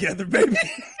back together, baby.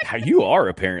 You are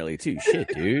apparently too. Shit,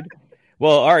 dude.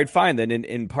 Well, all right, fine. Then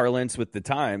in parlance with the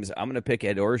times, I'm going to pick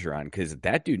Ed Orgeron because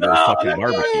that dude knows fucking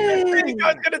barbecue. I'm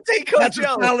going to take Coach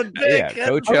O. Solid pick. Yeah,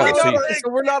 Coach O. So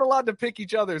we're not allowed to pick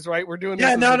each other's, right? We're doing this.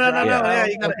 Yeah, no. Yeah,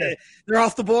 you gotta, they're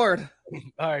off the board.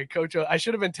 All right, Coach O. I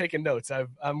should have been taking notes.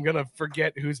 I'm going to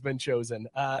forget who's been chosen.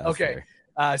 Okay.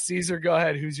 Caesar, go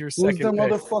ahead. Who's your second pick? Who's the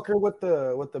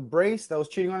motherfucker with the brace that was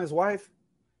cheating on his wife?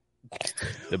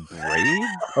 The brace?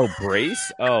 Oh,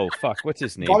 brace? Oh, fuck. What's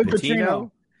his name? Bobby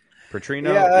Petrino?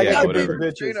 Yeah, that guy can bring the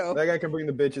bitches. That guy can bring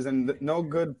the bitches, and no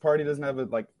good party doesn't have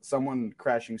someone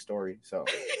crashing story. So,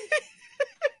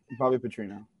 Bobby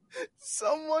Petrino.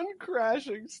 Someone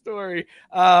crashing story.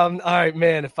 All right,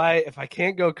 man. If I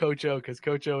can't go Coach O because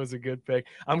Coach O is a good pick,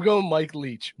 I'm going Mike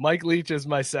Leach. Mike Leach is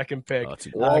my second pick.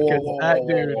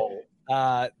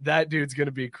 That dude's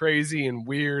gonna be crazy and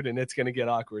weird, and it's gonna get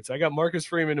awkward. So I got Marcus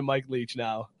Freeman and Mike Leach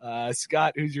now.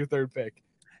 Scott, who's your third pick?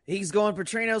 He's going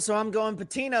Petrino, so I'm going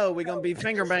Patino. We're gonna be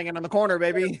finger banging on the corner,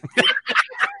 baby.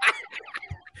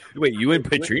 Wait, you and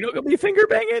Petrino gonna be finger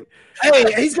banging?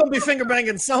 Hey, he's gonna be finger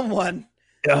banging someone.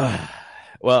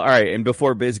 Well, all right. And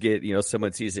before Biscuit,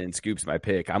 someone sees it and scoops my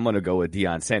pick, I'm going to go with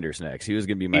Deion Sanders next. He was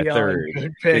going to be my third.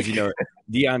 Pick.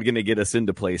 Deion going to get us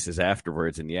into places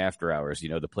afterwards in the after hours,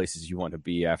 the places you want to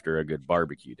be after a good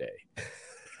barbecue day.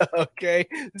 Okay.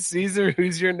 Caesar,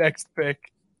 who's your next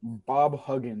pick? Bob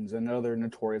Huggins, another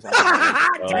notorious. Damn it!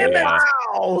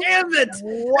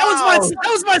 That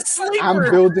was my sleeper.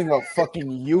 I'm building a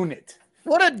fucking unit.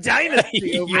 What a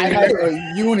dynasty! I have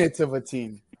a unit of a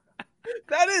team.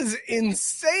 That is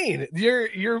insane.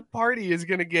 Your party is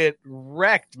gonna get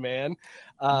wrecked, man.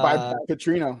 By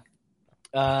Petrino.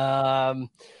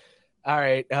 All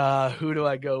right. Who do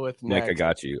I go with next? Nick, I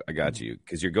got you.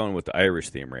 Because you're going with the Irish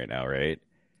theme right now, right?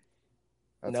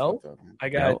 I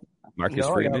got Marcus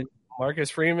Freeman. Marcus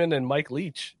Freeman and Mike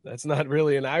Leach. That's not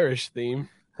really an Irish theme.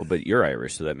 Well, but you're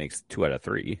Irish, so that makes 2 out of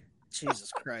 3.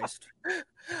 Jesus Christ.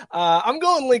 I'm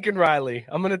going Lincoln Riley.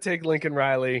 I'm going to take Lincoln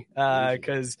Riley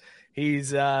because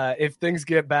he's if things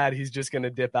get bad, he's just going to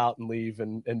dip out and leave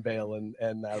and bail, and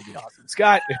that would be awesome.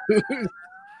 Scott.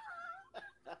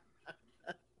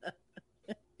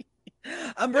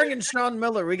 I'm bringing Sean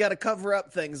Miller. We got to cover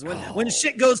up things. When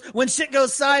shit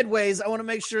goes sideways, I want to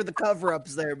make sure the cover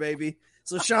up's there, baby.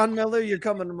 So Sean Miller, you're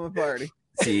coming to my party.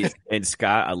 See, and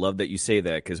Scott, I love that you say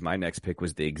that because my next pick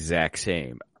was the exact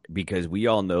same. Because we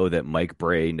all know that Mike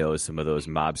Bray knows some of those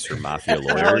mobster mafia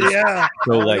lawyers. Oh, yeah.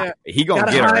 So, he going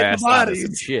to get our ass out of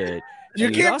some shit. You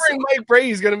can't bring Mike Bray.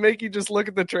 He's going to make you just look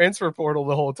at the transfer portal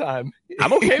the whole time.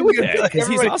 I'm okay with that because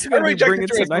he's also going to be bringing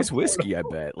some nice portal. whiskey, I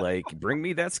bet. Like, bring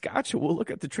me that scotch and we'll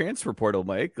look at the transfer portal,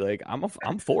 Mike. Like, I'm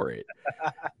for it.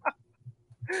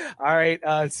 All right,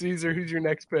 Caesar, who's your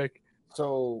next pick?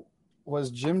 So,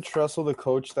 was Jim Tressel the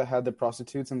coach that had the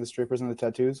prostitutes and the strippers and the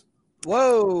tattoos?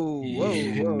 Whoa.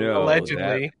 No,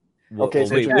 allegedly. Okay,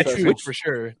 so which for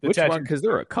sure. Which one? Because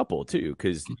there were a couple too.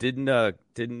 Because didn't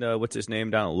what's his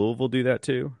name down in Louisville do that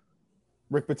too?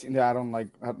 Rick Pitino. Yeah, I don't like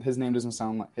his name. Doesn't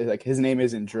sound like his name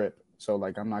isn't Drip. So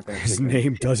I'm not gonna. His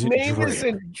name doesn't.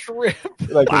 Isn't Drip. His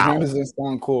name doesn't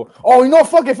sound cool. Oh,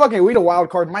 fuck it. We need a wild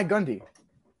card. Mike Gundy.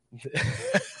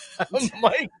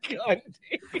 Mike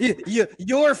Gundy.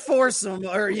 Your foursome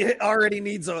already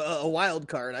needs a wild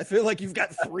card. I feel like you've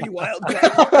got 3 wild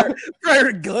cards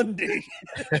prior to Gundy.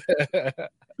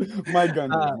 Mike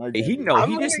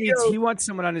Gundy. He wants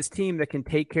someone on his team that can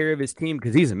take care of his team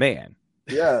because he's a man.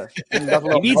 Yeah, he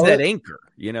needs that anchor.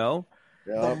 Yeah.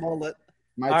 The mullet.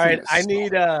 All right,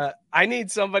 I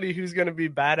need somebody who's going to be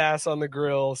badass on the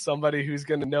grill, somebody who's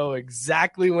going to know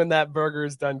exactly when that burger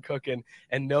is done cooking,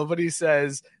 and nobody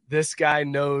says this guy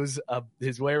knows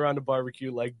his way around a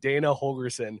barbecue like Dana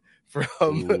Holgerson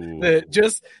from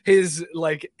his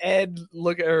like Ed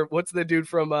look or what's the dude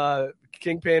from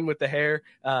Kingpin with the hair,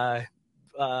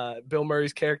 Bill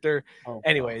Murray's character.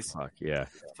 Anyways, fuck yeah,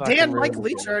 Mike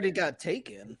Leach already got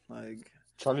taken. Like,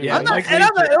 I've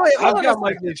got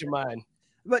Mike Leach in mind.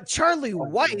 But Charlie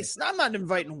Weiss, I'm not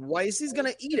inviting Weiss. He's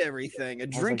going to eat everything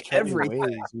and drink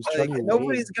everything.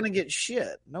 Nobody's going to get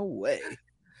shit. No way.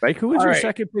 Like, who was your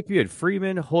second pick? You had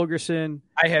Freeman, Holgerson.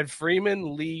 I had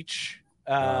Freeman, Leach,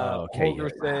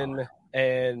 Holgerson,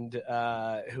 and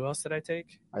who else did I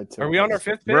take? Are we on our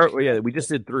 5th pick? We just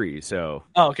did 3. So.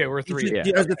 Oh, okay, we're 3.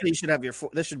 You should have your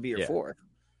 4. This should be your 4th.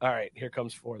 All right, here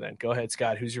comes 4 then. Go ahead,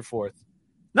 Scott. Who's your 4th?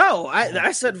 No,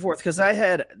 I said 4th because I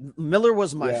had Miller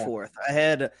was my 4th. I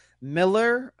had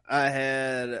Miller. I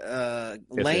had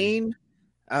Lane.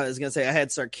 I was gonna say I had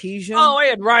Sarkisian. Oh, I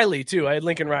had Riley too. I had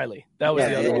Lincoln Riley. That was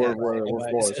the other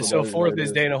one. So 4th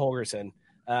is Dana Holgerson.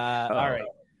 All right,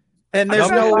 and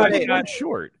there's no way I'm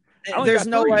short. There's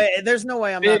no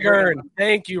way I'm Big Earn.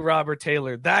 Thank you, Robert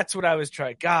Taylor. That's what I was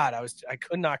trying. God, I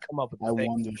could not come up with. I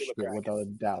won this shit without a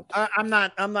doubt. I'm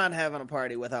not having a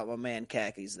party without my man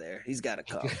Khakis there. He's got to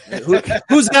come.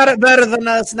 Who's got it better than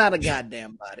us? Not a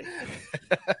goddamn body.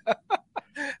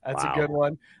 That's a good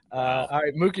one. All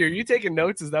right, Mookie, are you taking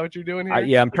notes? Is that what you're doing here?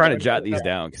 Yeah, I'm trying to jot these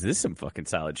down because this is some fucking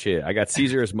solid shit. I got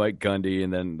Caesar as Mike Gundy,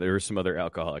 and then there were some other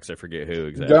alcoholics. I forget who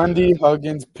exactly. Gundy,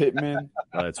 Huggins, Pittman.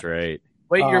 Oh, that's right.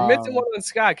 Wait, you're missing one on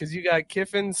Scott because you got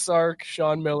Kiffin, Sark,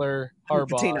 Sean Miller,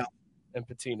 Harbaugh, and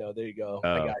Patino. There you go.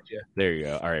 I got you. There you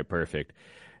go. All right, perfect.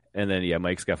 And then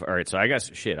Mike's got. All right, so I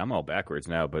guess shit. I'm all backwards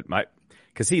now, but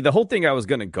the whole thing I was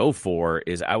gonna go for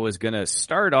is I was gonna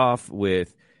start off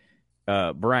with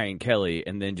Brian Kelly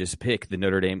and then just pick the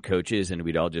Notre Dame coaches, and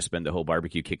we'd all just spend the whole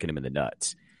barbecue kicking him in the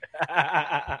nuts.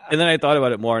 And then I thought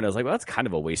about it more, and I was like, well, that's kind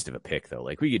of a waste of a pick, though.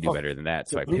 Like, we could do better than that.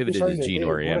 So I pivoted to Gene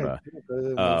Auriemma.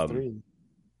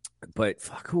 But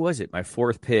fuck, who was it? My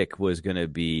 4th pick was going to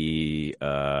be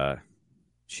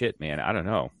shit, man. I don't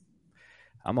know.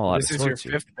 I'm all out of sorts. This is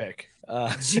your 5th pick.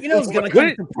 Gino's going to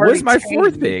come to What was my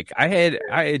 4th pick? I had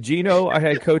Gino, I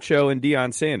had Coach O, and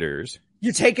Deion Sanders.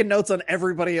 You're taking notes on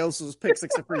everybody else's picks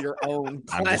except for your own.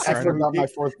 I forgot my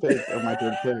 4th pick or my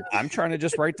 3rd pick. I'm trying to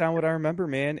just write down what I remember,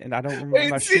 man, and I don't remember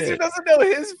my Caesar shit. doesn't know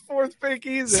his 4th pick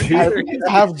either.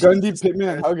 I have Gundy, Pittman,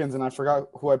 and Huggins, and I forgot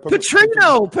who I put.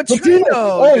 Petrino.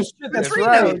 Oh shit, that's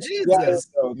Petrino, right.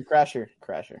 Jesus. Yeah, the Crasher.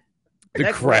 The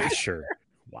Crasher.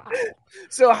 Wow.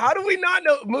 So how do we not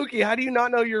know, Mookie? How do you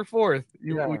not know your 4th?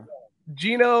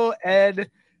 Gino, Ed.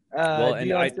 Well, and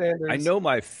Deion Sanders. I know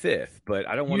my 5th, but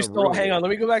I don't want to. Hang on, let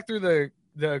me go back through the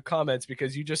the comments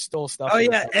because you just stole stuff. Oh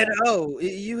yeah, Ed O.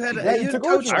 You had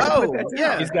Coach O. O.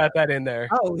 Yeah, he's got that in there.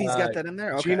 Oh, he's got that in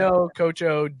there. Okay. Gino, Coach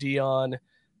O, Dion.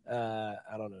 I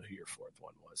don't know who your fourth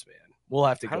one was, man. We'll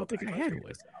have to go. I don't think I had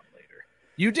one.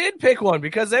 You did pick one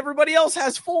because everybody else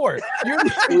has four.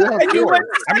 I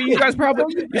mean, you guys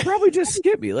probably just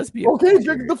skipped me. Let's be okay.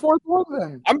 Drink the fourth one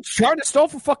then. I'm trying to stall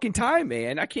for fucking time,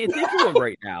 man. I can't think of one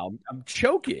right now. I'm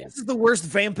choking. This is the worst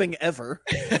vamping ever.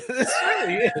 This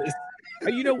really is.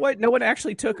 You know what? No one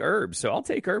actually took Herb, so I'll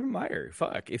take Urban Meyer.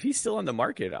 Fuck, if he's still on the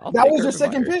market, I'll. That take was your Urban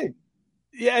second Meyer. pick.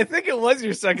 Yeah, I think it was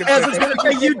your second. I was going to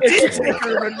say you did take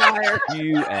Urban Meyer.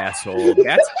 You asshole.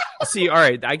 See. All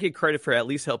right, I get credit for at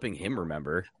least helping him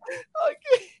remember.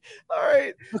 Okay. All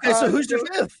right. Okay, so who's your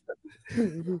fifth?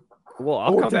 Well,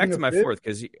 I'll come back to my fourth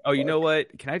because. You know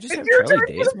what? Can I just have Charlie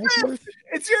Day as my fourth?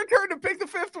 It's your turn to pick the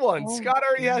fifth one. Scott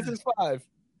already has his 5.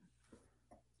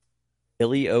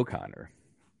 Billy O'Connor.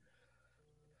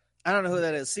 I don't know who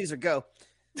that is. Caesar, go.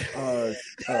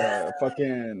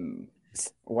 Fucking.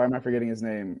 Why am I forgetting his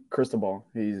name? Cristobal.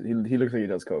 He looks like he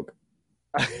does coke.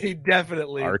 He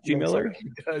definitely Archie Miller. Like he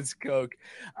does coke.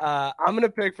 I'm gonna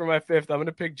pick for my fifth. I'm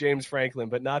gonna pick James Franklin,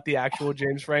 but not the actual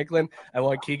James Franklin. I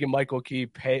want Keegan Michael Key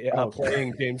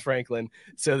playing James Franklin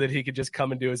so that he could just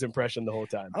come and do his impression the whole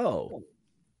time. Oh,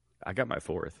 I got my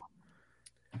fourth.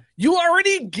 You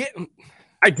already get.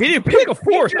 I didn't pick a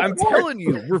fourth. I'm telling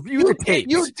you, review the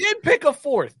tapes. You did pick a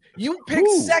fourth. You picked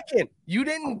second. You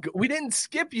didn't. We didn't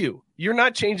skip you. You're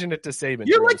not changing it to Saban.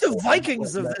 You're like the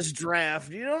Vikings of this draft.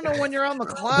 You don't know when you're on the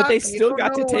clock, but they still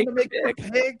got to take the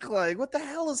pick. Like, what the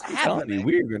hell is happening?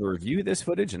 We're going to review this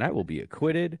footage, and I will be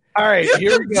acquitted. All right,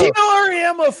 here we go. Gino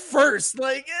Auriemma first.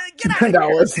 Like, get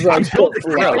out of here.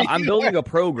 I'm building a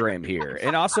program here,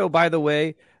 and also, by the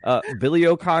way. Billy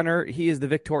O'Connor, he is the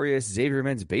victorious Xavier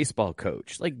men's baseball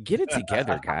coach. Like, get it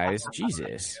together, guys.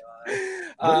 Jesus.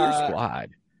 Your squad.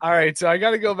 All right, so I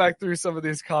got to go back through some of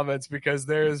these comments because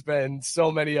there has been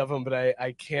so many of them, but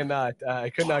I cannot, I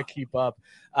could not keep up.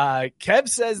 Kev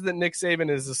says that Nick Saban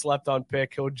is a slept-on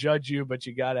pick. He'll judge you, but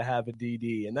you got to have a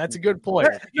DD, and that's a good point.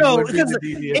 No, because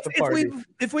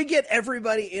if we get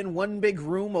everybody in one big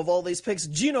room of all these picks,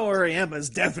 Gino Auriemma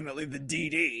is definitely the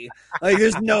DD. Like,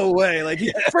 there's no way. Like,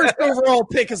 first overall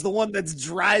pick is the one that's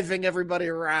driving everybody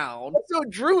around. So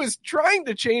Drew is trying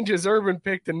to change his urban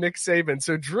pick to Nick Saban.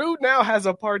 So Drew now has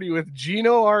a party with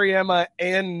Gino Auriemma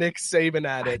and Nick Saban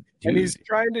at it. And he's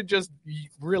trying to just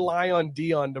rely on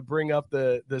Dion to bring up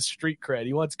the street cred.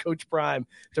 He wants Coach Prime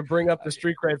to bring up the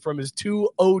street cred from his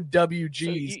 2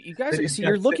 OWGs. So you guys,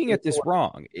 you're looking at this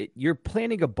wrong. You're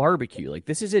planning a barbecue. Like,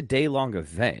 this is a day-long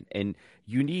event, and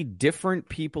you need different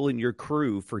people in your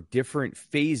crew for different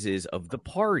phases of the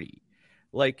party.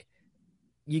 Like,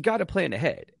 you got to plan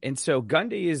ahead. And so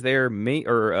Gundy is there,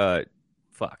 Gundy.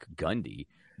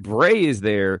 Bray is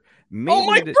there. Oh,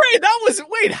 Mike Bray! That was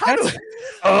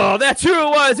that's who it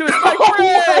was. It was Mike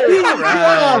Bray.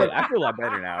 Right. I feel a lot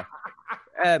better now.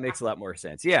 That makes a lot more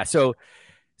sense. Yeah. So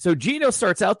Gino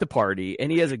starts out the party and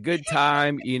he has a good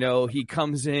time. You know, he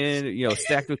comes in,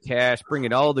 stacked with cash,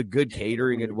 bringing all the good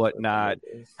catering and whatnot.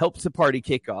 Helps the party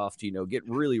kick off to get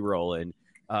really rolling.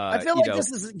 I feel like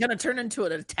this is going to turn into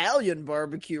an Italian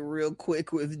barbecue real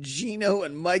quick with Gino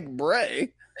and Mike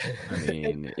Bray. I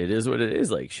mean, it is what it is.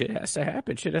 Like, shit has to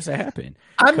happen.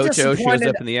 I'm Coach O shows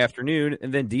up in the afternoon,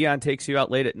 and then Dion takes you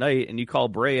out late at night, and you call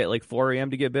Bray at like 4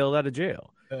 a.m. to get bailed out of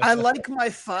jail. I like my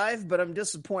 5, but I'm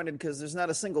disappointed because there's not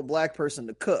a single black person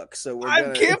to cook. So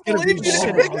I can't believe you.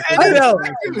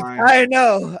 I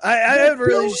know. I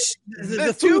really.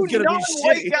 The 2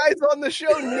 non-white guys on the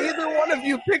show, neither one of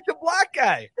you picked a black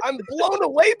guy. I'm blown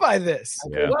away by this.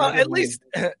 Yeah. Well,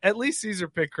 at least Caesar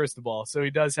picked Cristobal, so he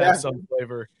does have some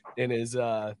flavor in his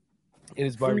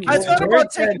barbecue. I thought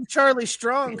about taking Charlie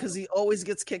Strong because he always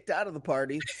gets kicked out of the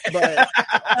party, but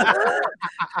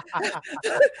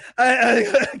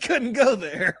I couldn't go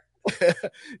there.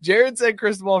 Jared said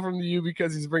Cristobal from the U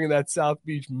because he's bringing that South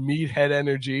Beach meathead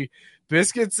energy.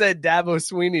 Biscuit said Dabo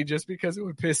Sweeney just because it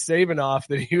would piss Saban off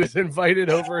that he was invited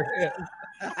over him.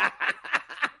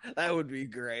 That would be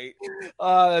great.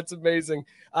 That's amazing.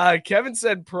 Kevin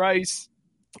said Price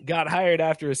got hired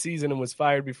after a season and was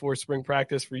fired before spring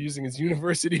practice for using his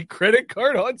university credit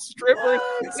card on strippers.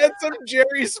 That's some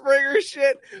Jerry Springer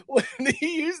shit when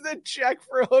he used the check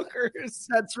for hookers.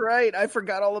 That's right. I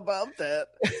forgot all about that.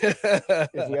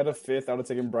 If we had a fifth, I would have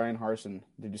taken Brian Harsin.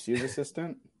 Did you see his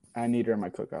assistant? I need her in my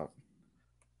cookout.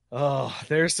 Oh,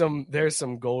 there's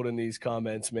some gold in these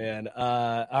comments, man.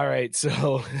 All right,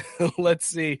 so let's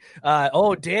see.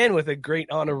 Dan with a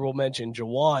great honorable mention.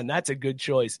 Jawan, that's a good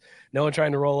choice. No one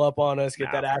trying to roll up on us,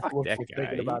 get that afterwards for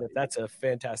thinking about it. That's a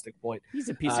fantastic point. He's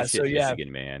a piece of shit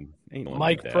Michigan, man.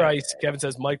 Mike Price. Kevin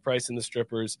says Mike Price and the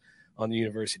strippers on the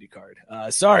university card.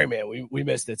 Sorry, man, we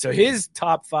missed it. So his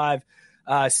top 5,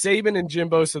 Saban and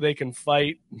Jimbo so they can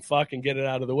fight and fuck and get it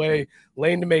out of the way.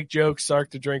 Lane to make jokes,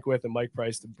 Sark to drink with, and Mike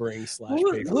Price to bring /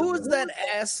 pay. Who was that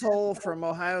asshole from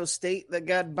Ohio State that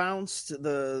got bounced?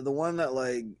 The one that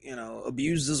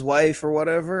abused his wife or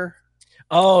whatever?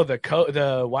 Oh,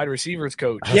 the wide receivers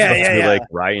coach. Yeah. Like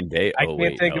Ryan Day. I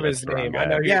can't think of his name. I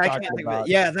know you're talking about.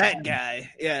 Yeah, that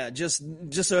guy. Yeah, just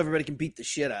so everybody can beat the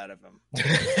shit out of him.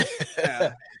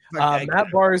 Yeah. Matt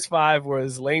Barr's 5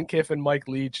 was Lane Kiffin, Mike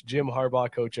Leach, Jim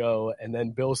Harbaugh, Coach O, and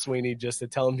then Bill Sweeney just to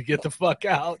tell him to get the fuck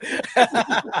out.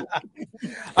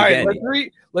 All right,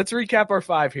 let's recap our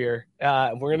 5 here.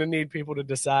 We're going to need people to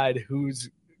decide whose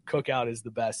cookout is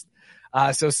the best.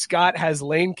 So Scott has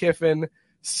Lane Kiffin,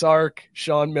 Sark,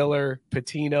 Sean Miller,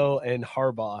 Patino, and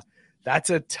Harbaugh. That's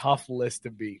a tough list to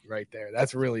beat right there.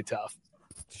 That's really tough.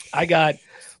 I got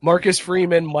Marcus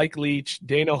Freeman, Mike Leach,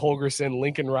 Dana Holgerson,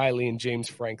 Lincoln Riley, and James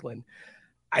Franklin.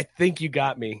 I think you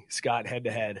got me, Scott,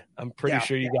 head-to-head. I'm pretty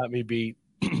sure you got me beat.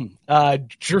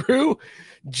 Drew,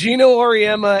 Gino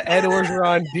Auriemma, Ed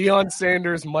Orgeron, Deion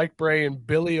Sanders, Mike Bray, and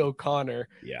Billy O'Connor.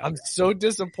 Yeah. I'm so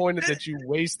disappointed that you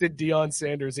wasted Deion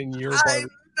Sanders in your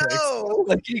No.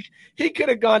 Like he could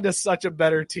have gone to such a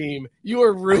better team. You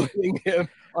are ruining him.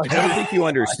 I don't think you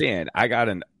understand. I got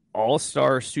an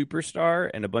all-star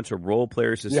superstar and a bunch of role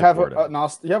players to you support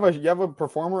have him. You have a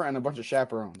performer and a bunch of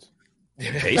chaperones.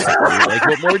 Basically, like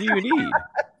what more do you need?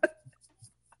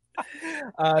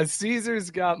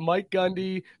 Caesar's got Mike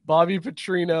Gundy, Bobby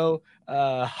Petrino,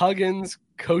 Huggins,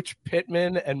 Coach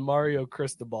Pittman, and Mario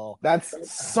Cristobal. That's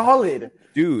solid.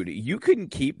 Dude, you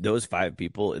couldn't keep those 5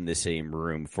 people in the same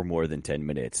room for more than 10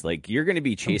 minutes. Like, you're going to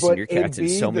be chasing your cats in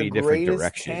so many different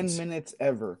directions. 10 minutes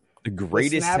ever. The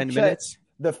greatest 10 minutes?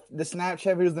 The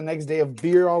Snapchat videos the next day of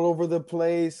beer all over the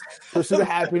place, Pursuit of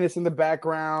Happiness in the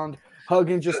background,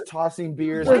 Huggins just tossing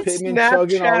beers, Pittman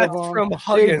chugging all of them. From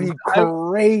Huggins. It'd be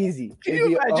crazy. Can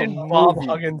you imagine Bob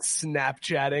Huggins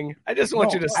Snapchatting? I just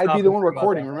want you to stop. I'd be the one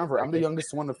recording. Remember, I'm the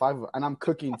youngest one of 5, and I'm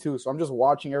cooking too, so I'm just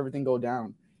watching everything go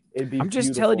down. I'm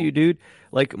just telling you, dude.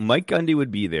 Like, Mike Gundy would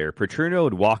be there. Petrino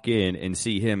would walk in and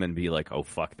see him and be like, "Oh,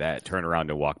 fuck that!" Turn around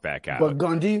and walk back out. But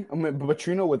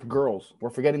Petrino with girls. We're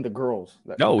forgetting the girls.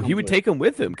 No, he would take him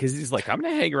with him because he's like, "I'm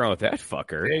gonna hang around with that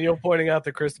fucker." Daniel pointing out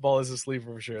that Cristobal is a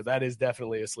sleeper for sure. That is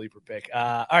definitely a sleeper pick.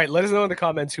 All right, let us know in the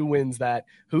comments who wins that.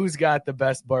 Who's got the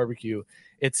best barbecue?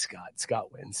 It's Scott.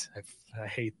 Scott wins. I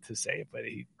hate to say it, but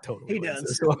he totally wins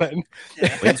this one.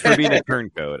 Wins for being a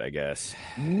turncoat, I guess.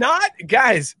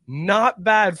 Not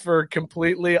bad for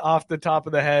completely off the top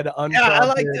of the head. Yeah, I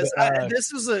like this.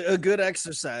 This was a good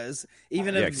exercise.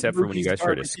 Even if except for when you guys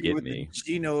try to skid me.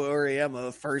 Gino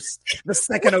Auriemma the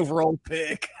second overall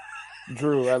pick.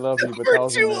 Drew, I love you, but that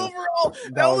was a mess. Overall.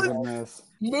 That was a mess.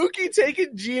 Mookie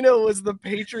taking Gino was the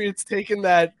Patriots taking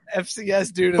that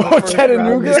FCS dude in the first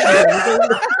Chattanooga. round. What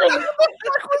the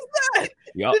fuck was that?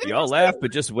 Y'all laugh,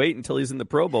 but just wait until he's in the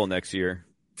Pro Bowl next year.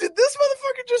 Did this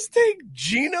motherfucker just take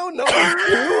Gino number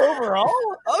 2 overall?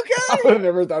 Okay. I would have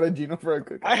never thought of Gino for a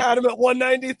cookie. I had him at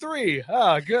 193.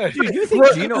 Good. Dude, you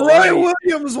think Gino Roy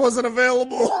Williams wasn't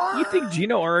available? You think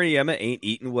Gino Auriemma ain't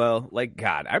eating well? Like,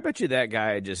 God, I bet you that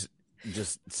guy just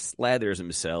slathers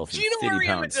himself. Gino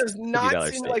Auriemma does not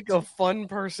seem like a fun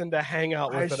person to hang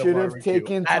out with. I should have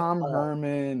taken Tom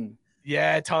Herman.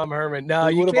 Yeah, Tom Herman. No,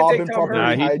 you would have can't all take been Tom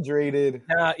properly Herman. hydrated.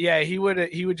 Yeah, he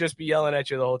would just be yelling at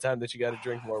you the whole time that you got to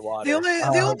drink more water.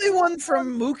 The only one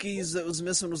from Mookie's that was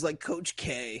missing was like Coach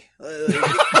K.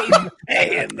 Coach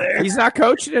K in there. He's not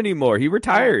coaching anymore. He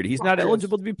retired. He's not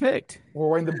eligible to be picked. We're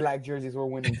wearing the black jerseys. We're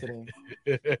winning today.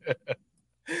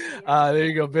 There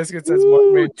you go. Biscuit says Mark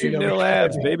Mancino. 2-0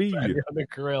 abs, baby. On the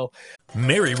grill.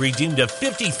 Mary redeemed a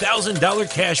 $50,000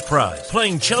 cash prize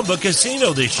playing Chumba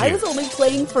Casino this year. I was only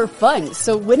playing for fun,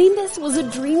 so winning this was a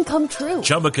dream come true.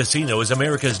 Chumba Casino is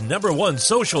America's #1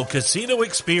 social casino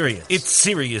experience. It's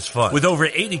serious fun. With over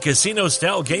 80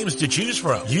 casino-style games to choose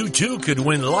from, you too could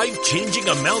win life-changing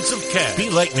amounts of cash. Be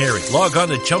like Mary. Log on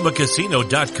to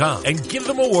ChumbaCasino.com and give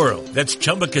them a whirl. That's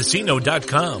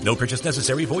ChumbaCasino.com. No purchase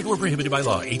necessary. Void or prohibited by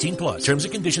law. 18+. Terms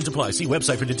and conditions apply. See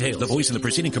website for details. The voice in the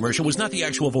preceding commercial was not the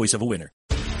actual voice of a winner.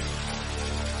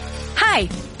 Hi,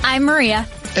 I'm Maria.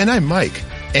 And I'm Mike.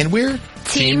 And we're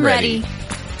Team Ready.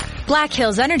 Black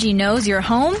Hills Energy knows your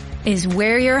home is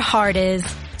where your heart is.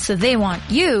 So they want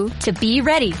you to be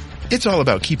ready. It's all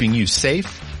about keeping you safe,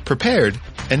 prepared,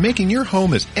 and making your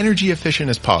home as energy efficient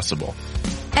as possible.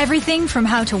 Everything from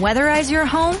how to weatherize your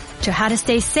home to how to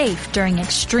stay safe during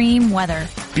extreme weather.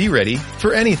 Be ready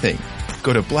for anything.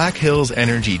 Go to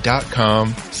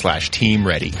blackhillsenergy.com/team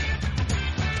ready.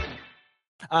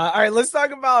 All right, let's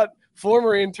talk about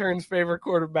former intern's favorite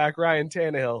quarterback, Ryan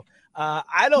Tannehill.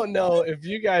 I don't know if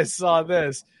you guys saw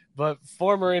this, but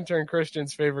former intern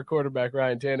Christian's favorite quarterback,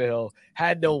 Ryan Tannehill,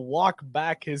 had to walk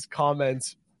back his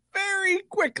comments very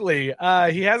quickly.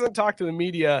 He hasn't talked to the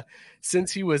media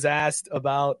since he was asked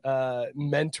about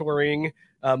mentoring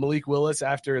Malik Willis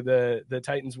after the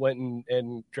Titans went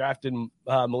and drafted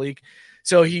Malik.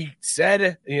 So he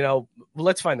said,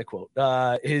 let's find the quote.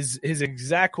 His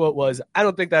exact quote was, "I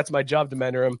don't think that's my job to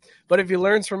mentor him, but if he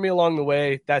learns from me along the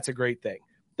way, that's a great thing."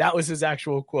 That was his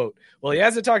actual quote. Well, he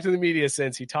hasn't talked to the media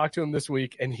since. He talked to him this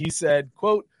week, and he said,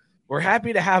 quote, "We're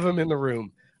happy to have him in the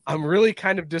room. I'm really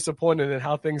kind of disappointed in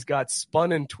how things got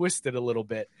spun and twisted a little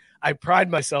bit. I pride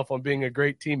myself on being a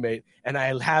great teammate, and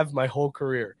I have my whole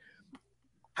career."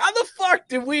 How the fuck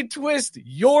did we twist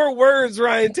your words,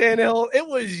 Ryan Tannehill? It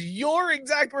was your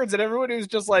exact words, and everybody was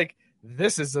just like,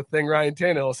 "This is the thing Ryan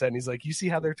Tannehill said." And he's like, "You see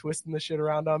how they're twisting this shit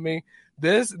around on me?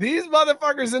 These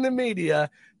motherfuckers in the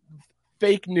media,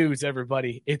 fake news,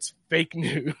 everybody. It's fake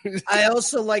news." I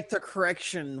also like the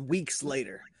correction weeks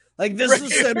later. Like, this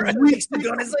was said weeks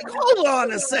ago, and it's like, hold on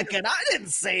a second. I didn't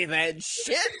say that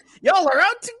shit. Y'all are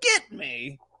out to get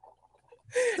me.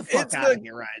 Get the fuck out of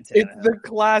here, Ryan Tannehill. It's the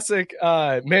classic,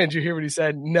 man, did you hear what he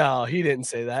said? No, he didn't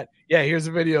say that. Yeah, here's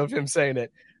a video of him saying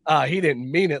it. He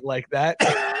didn't mean it like that.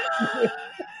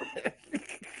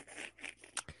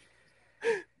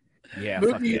 Yeah,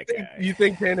 Mookie, you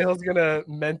think Tannehill's going to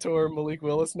mentor Malik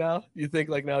Willis now? You think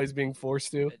now he's being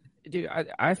forced to? Dude,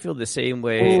 I feel the same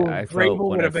way I felt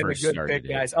when I first started.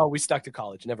 Guys. Oh, we stuck to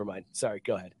college. Never mind. Sorry,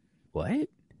 go ahead. What?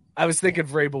 I was thinking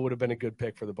Vrabel would have been a good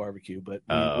pick for the barbecue, but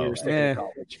we were sticking to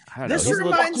college. This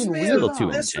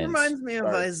reminds me of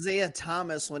Isaiah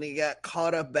Thomas when he got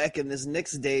caught up back in his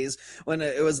Knicks days when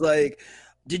it was like,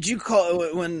 did you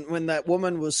call when that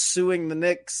woman was suing the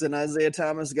Knicks and Isaiah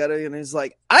Thomas got it and he's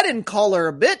like, "I didn't call her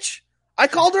a bitch. I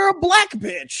called her a black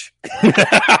bitch."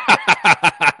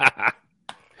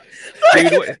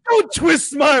 Dude, don't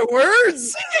twist my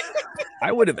words.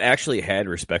 I would have actually had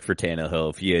respect for Tannehill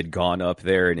if he had gone up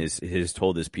there and his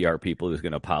told his PR people he was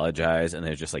going to apologize, and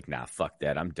they're just like, "Nah, fuck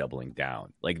that, I'm doubling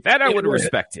down." Like that, I would have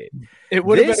respected. It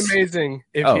would have been amazing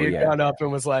if he had gone up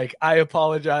and was like, "I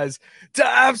apologize to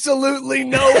absolutely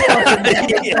no one."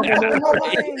 That's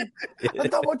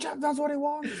what he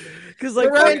wanted. Because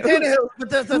Ryan Tannehill,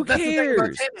 but that's the thing about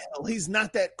Tannehill. He's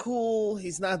not that cool.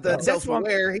 He's not that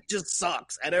self-aware. He just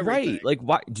sucks at everything. Right? Like,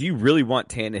 why do you really want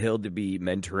Tannehill to be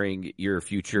mentoring your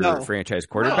future franchise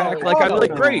quarterback? I'm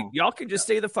like, great, y'all can just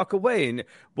stay the fuck away, and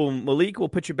Malik will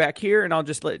put you back here, and I'll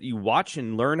just let you watch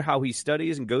and learn how he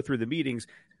studies and go through the meetings,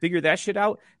 figure that shit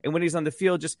out, and when he's on the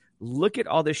field, just look at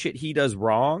all the shit he does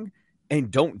wrong and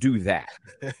don't do that.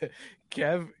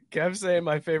 Kev saying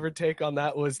my favorite take on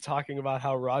that was talking about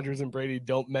how Rodgers and Brady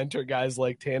don't mentor guys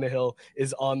like Tannehill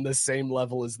is on the same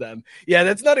level as them. Yeah,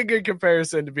 that's not a good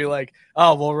comparison to be like,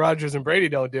 oh, well, Rodgers and Brady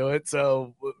don't do it,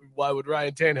 so why would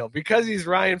Ryan Tannehill? Because he's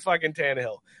Ryan fucking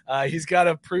Tannehill. He's got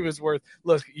to prove his worth.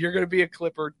 Look, you're going to be a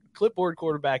clipboard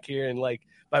quarterback here in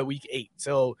by week 8,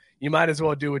 so you might as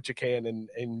well do what you can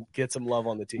and get some love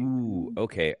on the team. Ooh,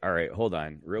 okay, all right, hold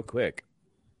on real quick.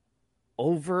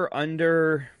 Over,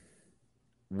 under...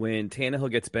 when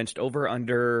Tannehill gets benched, over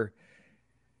under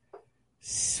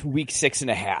week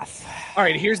 6.5. All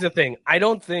right, here's the thing. I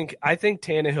think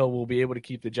Tannehill will be able to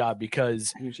keep the job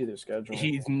because you see their schedule.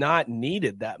 He's not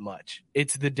needed that much.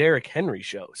 It's the Derrick Henry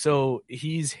show. So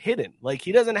he's hidden. Like,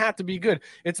 he doesn't have to be good.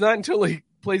 It's not until he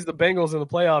plays the Bengals in the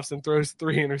playoffs and throws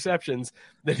 3 interceptions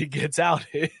that he gets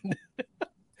outed.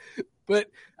 But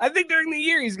I think during the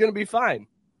year he's going to be fine.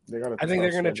 I think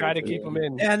they're going to try to keep him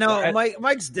in. Yeah, no,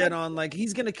 Mike's dead on. Like,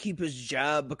 he's going to keep his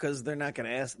job because they're not going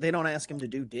to ask. They don't ask him to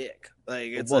do dick.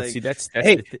 Like, it's see, that's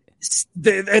hey,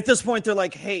 at this point they're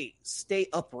like, hey, stay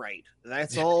upright.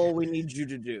 That's all we need you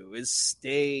to do is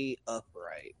stay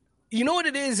upright. You know what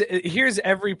it is? Here's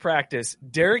every practice.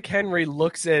 Derrick Henry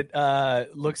looks at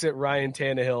Ryan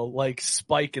Tannehill like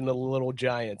Spike in the Little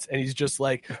Giants, and he's just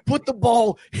like, put the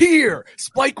ball here.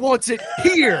 Spike wants it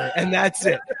here, and that's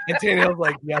it. And Tannehill's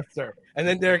like, yes, sir. And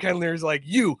then Derrick Henry's like,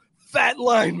 you fat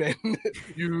lineman,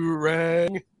 you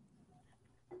rang.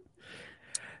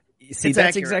 See,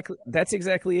 that's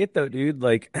exactly it, though, dude.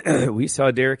 Like, we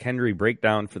saw Derrick Henry break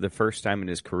down for the first time in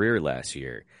his career last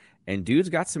year. And dude's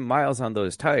got some miles on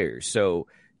those tires. So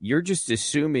you're just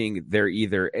assuming they're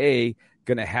either A, going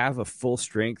going to have a full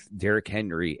strength Derrick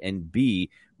Henry and B,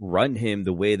 run him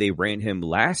the way they ran him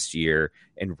last year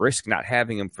and risk not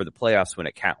having him for the playoffs when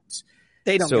it counts.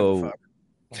 They don't give a fuck.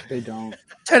 They don't.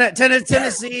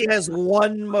 Tennessee has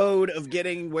one mode of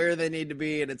getting where they need to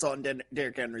be, and it's on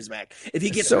Derrick Henry's back. If he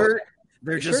gets hurt,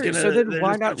 they're just going to. So then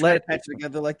why not let patch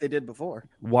together like they did before?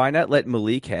 Why not let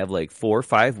Malik have like 4 or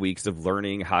 5 weeks of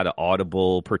learning how to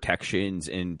audible protections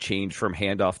and change from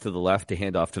handoff to the left to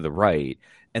handoff to the right,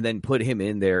 and then put him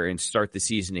in there and start the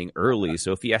seasoning early.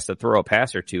 So if he has to throw a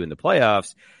pass or two in the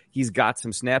playoffs, he's got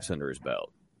some snaps under his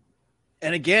belt.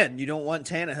 And again, you don't want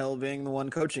Tannehill being the one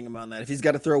coaching him on that. If he's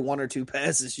got to throw 1 or 2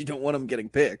 passes, you don't want him getting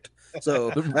picked.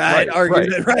 So I'd argue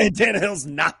that Ryan Tannehill's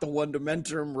not the one to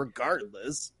mentor him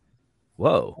regardless.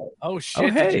 Whoa. Oh,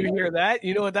 shit. Did you hear that?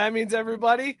 You know what that means,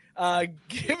 everybody?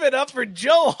 Give it up for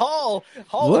Joe Hall.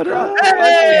 What up?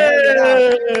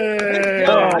 Hey!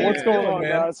 What's going on,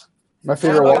 guys? My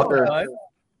favorite walker.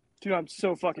 Dude, I'm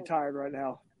so fucking tired right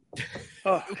now.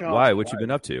 Oh, God. Why? What you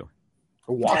been up to?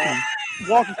 Walking.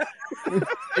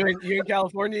 You in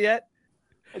California yet?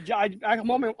 I'm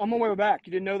on my way back.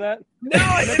 You didn't know that? No,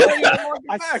 I didn't know you were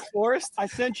walking back, Forrest. I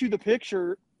sent you the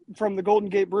picture from the Golden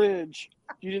Gate Bridge.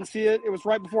 You didn't see it? It was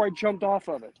right before I jumped off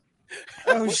of it.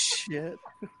 Oh, shit.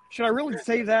 Should I really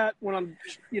say that when I'm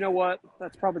 – you know what?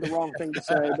 That's probably the wrong thing to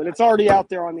say, but it's already out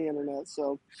there on the internet.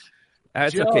 So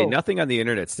That's Joe, okay. Nothing on the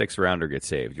internet sticks around or gets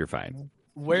saved. You're fine.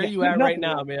 Where are you at right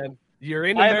now, man? You're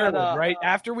in Maryland, right?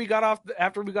 After we got off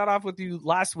with you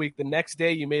last week, the next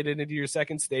day you made it into your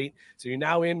second state. So you're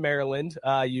now in Maryland.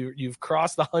 You've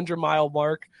crossed the 100-mile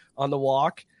mark on the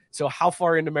walk. So how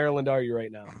far into Maryland are you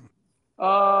right now?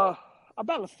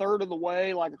 About a third of the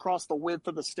way, like across the width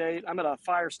of the state. I'm at a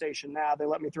fire station now. They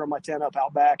let me throw my tent up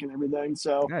out back and everything.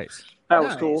 So nice. That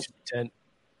was cool. Tent.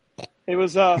 It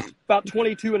was about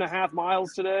 22 and a half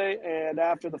miles today, and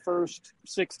after the first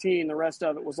 16, the rest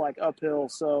of it was like uphill.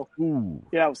 So,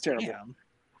 yeah, it was terrible. Yeah.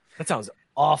 That sounds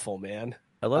awful, man.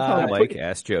 I love how Mike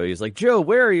asked Joe. He's like, Joe,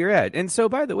 where are you at? And so,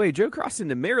 by the way, Joe crossed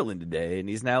into Maryland today, and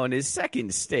he's now in his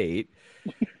second state.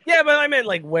 Yeah, but I meant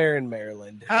like where in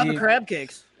Maryland? How are the crab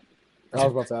cakes? I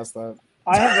was about to ask that.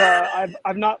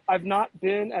 I've not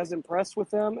been as impressed with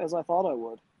them as I thought I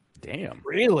would. Damn.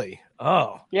 Really?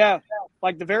 Oh. Yeah.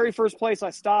 Like the very first place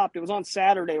I stopped, it was on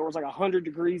Saturday where it was like 100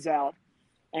 degrees out.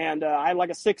 And I had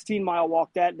like a 16-mile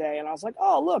walk that day. And I was like,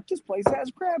 oh, look, this place has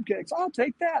crab cakes. I'll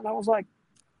take that. And I was like,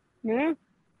 yeah.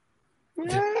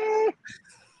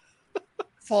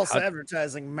 False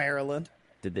advertising, Maryland.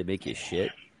 Did they make you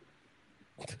shit?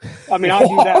 I mean, I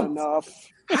do that enough.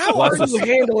 How are you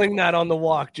handling that on the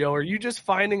walk, Joe? Are you just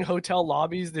finding hotel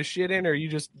lobbies to shit in, or are you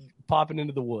just popping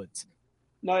into the woods?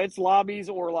 No, it's lobbies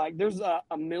or like there's a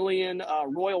million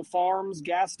Royal Farms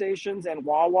gas stations and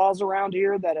Wawas around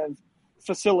here that have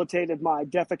facilitated my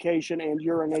defecation and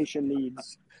urination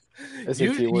needs.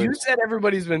 You said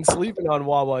everybody's been sleeping on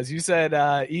Wawas. You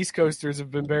said East Coasters have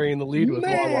been burying the lead with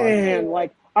Wawas. Man,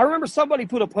 like I remember somebody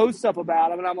put a post up about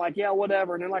them, and I'm like, yeah,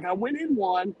 whatever. And then like I went in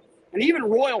one, and even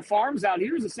Royal Farms out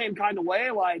here is the same kind of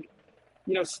way. Like,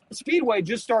 you know, Speedway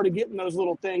just started getting those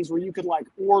little things where you could like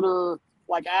order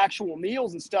like actual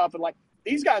meals and stuff. And like,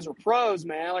 these guys are pros,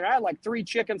 man. Like I had like 3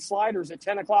 chicken sliders at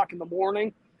 10 o'clock in the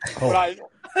morning, but I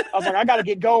was like, I got to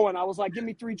get going. I was like, give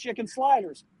me 3 chicken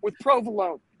sliders with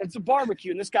provolone and some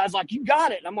barbecue. And this guy's like, you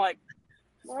got it. And I'm like,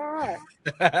 all right.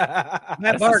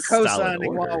 That bar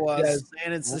co-signing Wawas,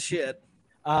 and it's the shit.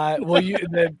 Well,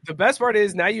 the best part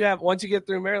is now you have, once you get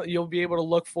through Maryland, you'll be able to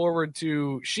look forward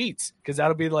to Sheets, because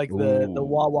that'll be like the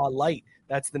Wawa Light.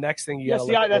 That's the next thing you got to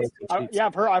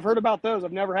look for. I've heard about those.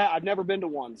 I've never been to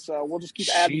one, so we'll just keep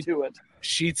adding to it.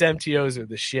 Sheets MTOs are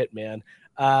the shit, man.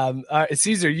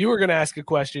 Caesar, you were going to ask a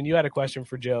question. You had a question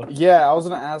for Joe. Yeah, I was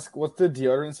going to ask, what's the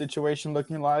deodorant situation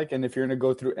looking like, and if you're going to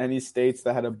go through any states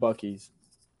that had a Buc-ee's.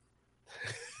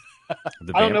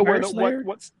 I don't know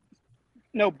what's.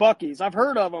 No, Buc-ee's. I've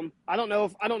heard of them. I don't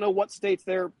know what states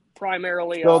they're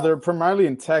primarily. Well, they're primarily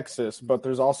in Texas, but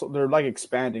they're like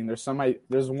expanding. There's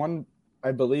one,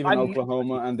 I believe, in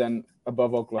Oklahoma, and then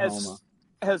above Oklahoma.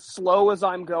 As slow as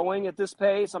I'm going at this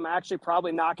pace, I'm actually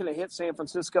probably not going to hit San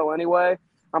Francisco anyway.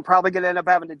 I'm probably going to end up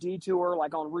having a detour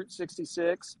like on Route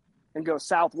 66 and go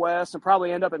southwest and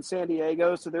probably end up in San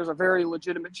Diego. So there's a very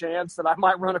legitimate chance that I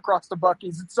might run across the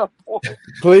Buc-ee's at some point.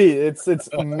 Please, it's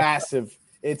massive.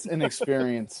 It's an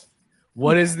experience.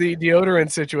 What is the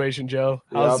deodorant situation, Joe?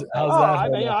 How's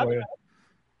that?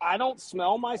 I don't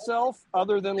smell myself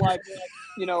other than like,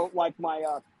 you know, like my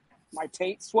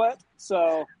taint sweat.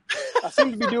 So I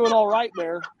seem to be doing all right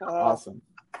there. Awesome.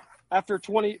 After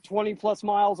 20 plus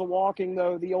miles of walking,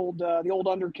 though, the old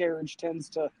undercarriage tends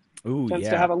to Ooh, Tends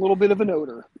yeah. to have a little bit of an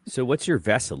odor. So what's your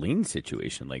Vaseline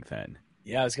situation like then?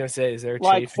 Yeah, I was gonna say, is there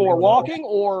Like chafing for going on? walking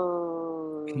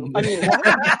or I mean,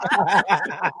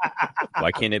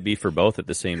 Why can't it be for both at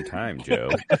the same time, Joe?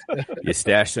 You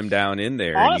stash them down in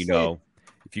there, Honestly, and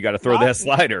if you got to throw that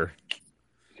slider.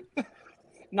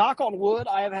 knock on wood,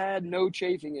 I have had no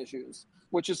chafing issues,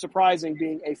 which is surprising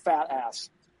being a fat ass.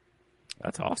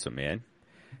 That's awesome, man.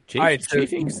 All right, so-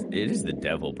 Chafing, it is the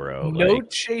devil, bro. No Like,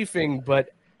 chafing, but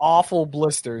awful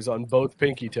blisters on both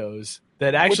pinky toes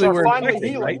that actually which are were finally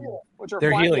infected, healing. right? Which are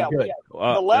They're finally, healing good.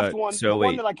 The left one, so the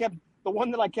one wait. that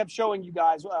I kept showing you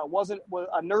guys was a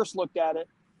nurse looked at it.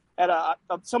 At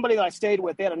somebody that I stayed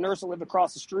with, they had a nurse that lived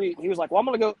across the street, and he was like, "Well,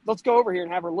 let's go over here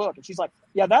and have her look." And she's like,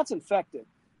 "Yeah, that's infected.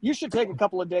 You should take a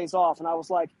couple of days off." And I was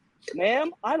like,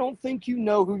 "Ma'am, I don't think you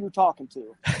know who you're talking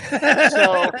to."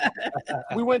 So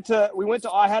we went to.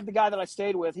 I had the guy that I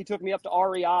stayed with. He took me up to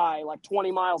REI, like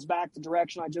 20 miles back the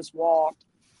direction I just walked.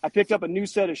 I picked up a new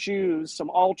set of shoes,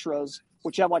 some Ultras,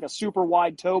 which have like a super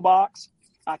wide toe box.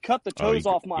 I cut the toes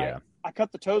off my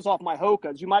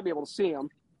Hokas. You might be able to see them.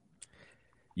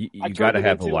 You got to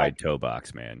have a wide toe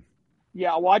box, man.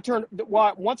 Yeah,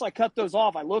 once I cut those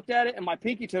off, I looked at it, and my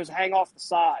pinky toes hang off the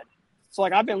side. So,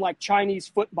 like, I've been, like, Chinese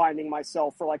foot binding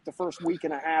myself for, like, the first week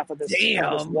and a half of this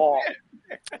walk.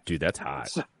 Dude, that's hot.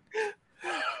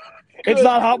 It's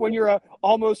not hot when you're a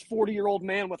almost 40-year-old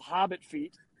man with hobbit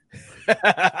feet.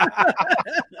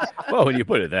 Well, when you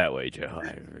put it that way, Joe.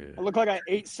 I look like I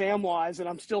ate Samwise, and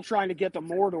I'm still trying to get to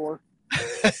Mordor.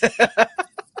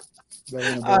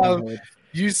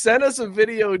 You sent us a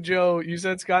video, Joe. You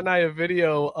sent Scott and I a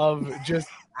video of just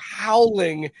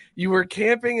howling. You were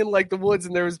camping in like the woods,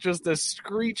 and there was just a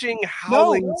screeching,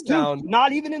 howling sound. Dude,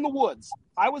 not even in the woods.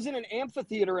 I was in an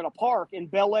amphitheater in a park in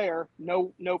Bel Air.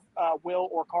 No, Will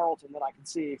or Carlton that I could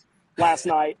see last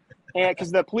night, and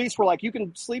because the police were like, "You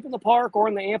can sleep in the park or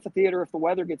in the amphitheater if the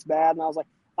weather gets bad." And I was like,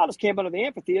 "I'll just camp under the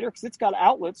amphitheater because it's got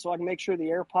outlets, so I can make sure the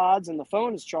AirPods and the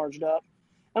phone is charged up."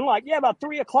 And I'm like, "Yeah, about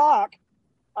 3:00."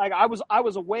 Like I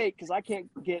was awake because I can't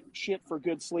get shit for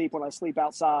good sleep when I sleep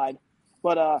outside.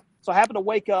 But so I happened to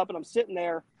wake up and I'm sitting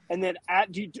there. And then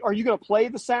are you going to play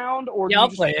the sound or? Yeah, I'll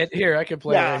play it here. I can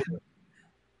play it.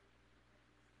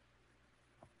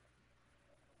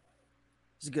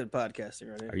 It's a good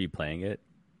podcasting, right? Are you playing it?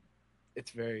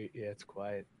 It's it's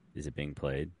quiet. Is it being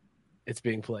played? It's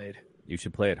being played. You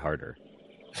should play it harder.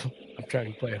 I'm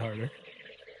trying to play it harder.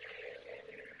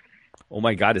 Oh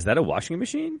my God, is that a washing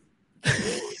machine?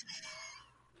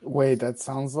 Wait, that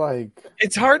sounds like...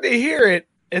 It's hard to hear it.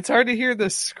 It's hard to hear the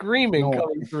screaming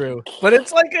coming through. But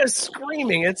it's like a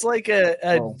screaming. It's like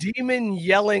a demon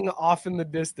yelling off in the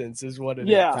distance is what it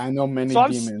is. I know many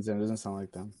demons, and it doesn't sound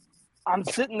like them. I'm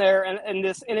sitting there,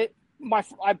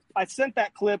 I sent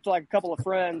that clip to like a couple of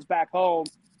friends back home,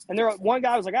 and one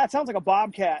guy was like, "Ah, it sounds like a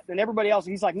bobcat," and everybody else,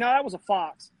 he's like, "No, that was a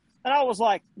fox." And I was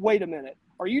like, "Wait a minute,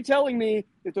 are you telling me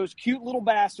that those cute little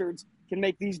bastards can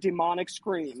make these demonic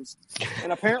screams?"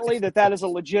 And apparently that is a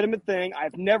legitimate thing. I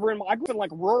grew up in like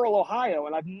rural Ohio,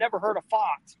 and I've never heard a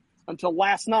fox until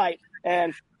last night,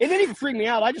 and it didn't even freak me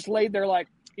out. I just laid there like,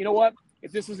 you know what?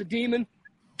 If this is a demon,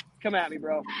 come at me,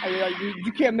 bro.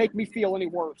 You can't make me feel any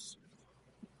worse.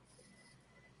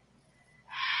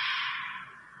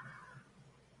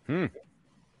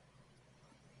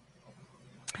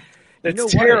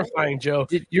 That's terrifying, Joe.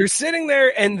 You're sitting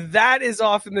there, and that is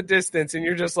off in the distance, and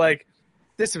you're just like,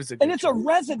 this was a good And it's a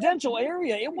residential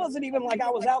area. It wasn't even like I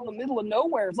was out in the middle of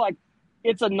nowhere. It's like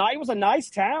it was a nice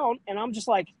town, and I'm just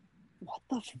like, what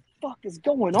the fuck is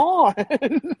going on?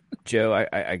 Joe,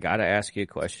 I got to ask you a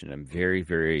question. I'm very,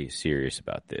 very serious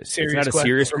about this. Serious it's not a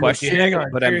serious question,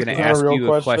 but I'm going to ask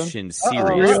you a question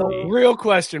seriously. Real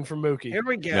question from Mookie. Here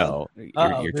we go.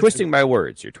 No, you're twisting my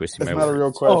words. You're twisting my words. It's not a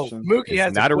real question. Mookie has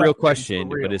it's not a real question,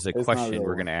 but it's a question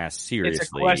we're going to ask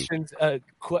seriously. It's a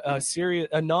question,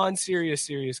 a non-serious,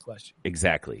 serious question.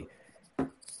 Exactly.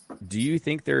 Do you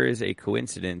think there is a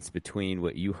coincidence between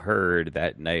what you heard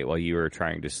that night while you were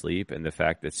trying to sleep and the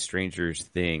fact that Stranger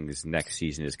Things next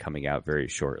season is coming out very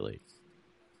shortly?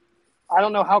 I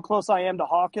don't know how close I am to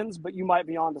Hawkins, but you might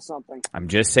be onto something. I'm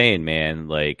just saying, man,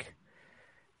 like,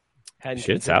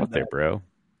 shit's out there, bro.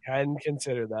 Hadn't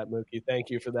considered that, Mookie. Thank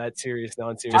you for that serious,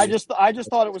 non-serious. I just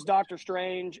thought it was Doctor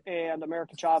Strange and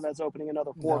America Chavez opening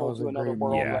another portal to another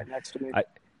world right next to me.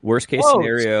 Worst case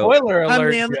scenario. Spoiler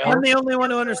alert! I'm the only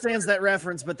one who understands that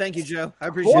reference, but thank you, Joe. I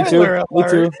appreciate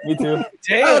it. Me too.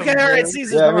 Damn, okay, all right.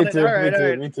 Caesar's me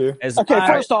too. Me too.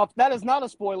 First off, that is not a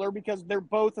spoiler because they're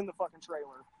both in the fucking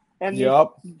trailer. And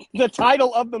the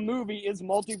title of the movie is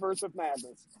Multiverse of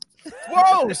Madness.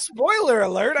 Whoa! Spoiler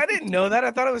alert! I didn't know that. I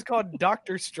thought it was called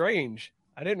Doctor Strange.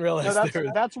 I didn't realize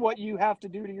that's what you have to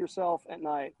do to yourself at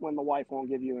night when the wife won't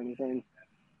give you anything.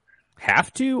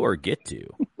 Have to or get to?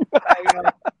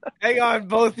 Hang on,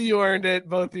 both of you earned it.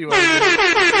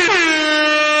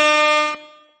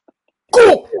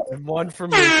 Cool. And one for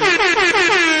me.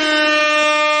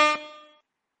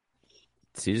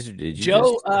 Caesar, did you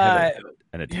Joe, just have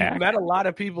an attack? You met a lot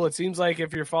of people. It seems like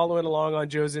if you're following along on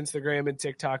Joe's Instagram and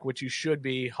TikTok, which you should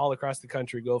be, all across the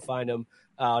country, go find him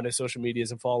on his social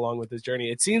medias and follow along with his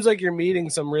journey. It seems like you're meeting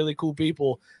some really cool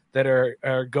people that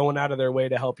are going out of their way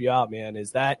to help you out, man.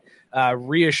 Is that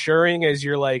reassuring as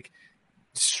you're like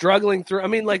struggling through? I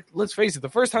mean, like, let's face it, the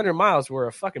first 100 miles were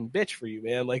a fucking bitch for you,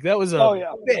 man. Like, that was a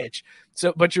bitch.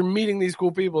 So, but you're meeting these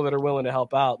cool people that are willing to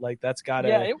help out. Like, that's got to.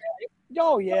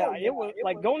 Yeah, it was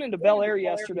like going into Bel Air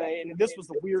yesterday, and this was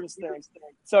the weirdest thing.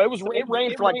 So it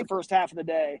rained for like the first half of the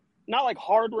day. Not like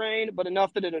hard rain, but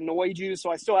enough that it annoyed you.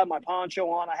 So I still had my poncho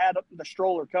on. I had the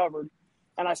stroller covered.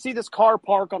 And I see this car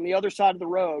park on the other side of the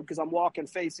road because I'm walking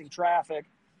facing traffic.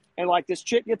 And like this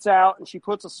chick gets out and she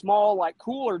puts a small like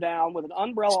cooler down with an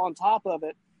umbrella on top of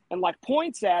it and like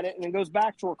points at it and then goes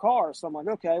back to her car. So I'm like,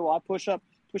 okay, well, I push the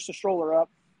stroller up.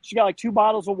 She got like 2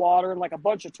 bottles of water and like a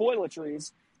bunch of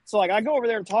toiletries. So like I go over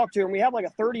there and talk to her and we have like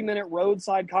a 30-minute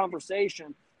roadside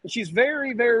conversation. And she's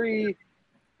very, very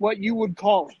what you would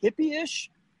call hippie-ish.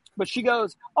 But she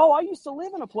goes, oh, I used to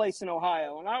live in a place in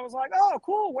Ohio. And I was like, oh,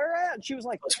 cool, where at? And she was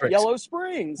like, Yellow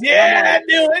Springs. Yeah, I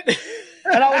knew it.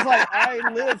 And I was like, I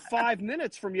live 5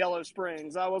 minutes from Yellow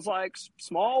Springs. I was like,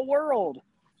 small world.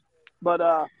 But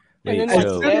and then as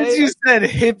soon as you said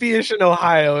hippie-ish in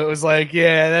Ohio, it was like,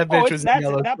 yeah, that bitch was in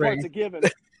Yellow Springs. That part's a given.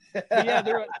 But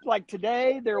yeah, like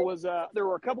today there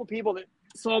were a couple people that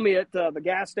saw me at the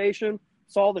gas station,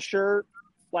 saw the shirt,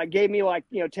 like gave me like,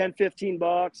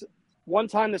 $10-15. One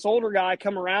time this older guy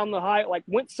come around the like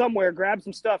went somewhere, grabbed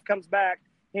some stuff, comes back,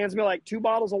 hands me like 2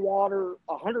 bottles of water,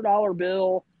 $100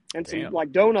 bill, and some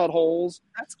like donut holes.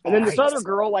 And then this other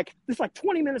girl, like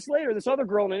 20 minutes later, this other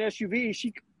girl in an SUV,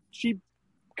 she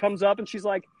comes up and she's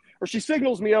like, or she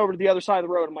signals me over to the other side of the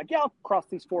road. I'm like, yeah, I'll cross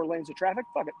these 4 lanes of traffic.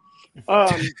 Fuck it.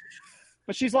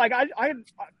 But she's like,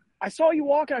 I saw you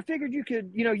walking. I figured you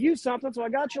could, use something. So I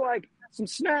got you like some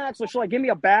snacks. So she'll like give me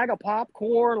a bag of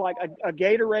popcorn, like a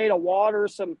Gatorade, a water,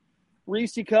 some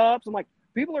Reese cups. I'm like,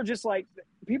 people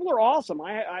are awesome.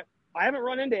 I haven't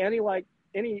run into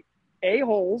any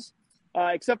a-holes,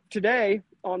 except today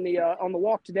on the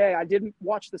walk today. I didn't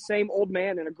watch the same old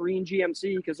man in a green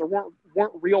GMC because there weren't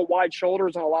real wide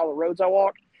shoulders on a lot of the roads I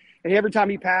walked. And every time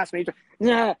he passed me, he's like,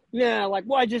 yeah, like,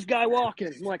 why'd this guy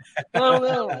walking? I'm like, I don't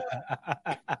know.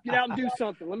 Get out and do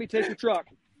something. Let me take your truck.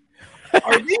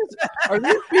 Are these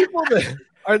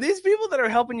people that are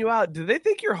helping you out? Do they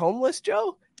think you're homeless,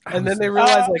 Joe? And then they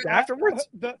realize like afterwards?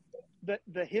 The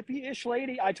hippie-ish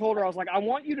lady, I told her, I was like, I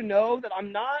want you to know that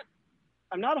I'm not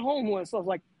homeless. I was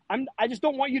like, I just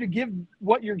don't want you to give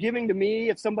what you're giving to me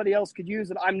if somebody else could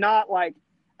use it. I'm not like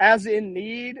as in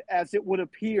need as it would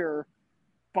appear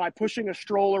by pushing a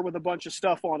stroller with a bunch of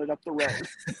stuff on it up the road.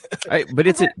 But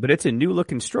it's a new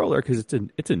looking stroller because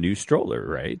it's a new stroller,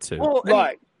 right? So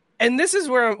right. And this is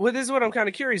what I'm kind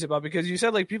of curious about, because you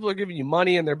said like people are giving you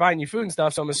money and they're buying you food and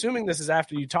stuff. So I'm assuming this is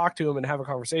after you talk to them and have a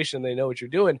conversation. They know what you're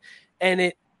doing.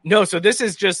 So this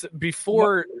is just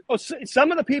before.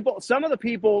 Some of the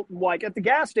people like at the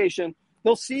gas station,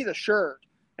 they'll see the shirt.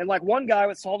 And like one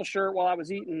guy saw the shirt while I was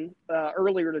eating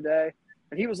earlier today.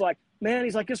 And he was like, man,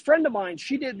 he's like, his friend of mine,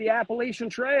 she did the Appalachian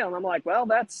Trail. And I'm like, well,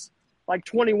 that's like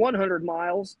 2,100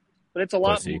 miles. But it's a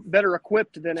lot better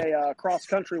equipped than a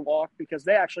cross-country walk because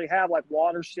they actually have like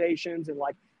water stations and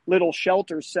like little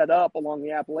shelters set up along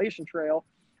the Appalachian Trail.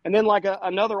 And then like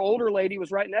another older lady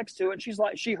was right next to it. And she's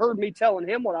like, she heard me telling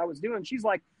him what I was doing. She's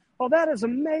like, oh, that is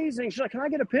amazing. She's like, can I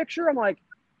get a picture? I'm like,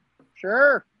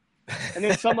 sure. And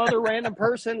then some other random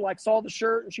person like saw the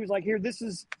shirt and she was like, here,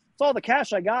 it's all the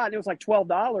cash I got. And it was like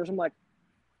 $12. I'm like,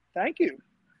 thank you.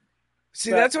 See,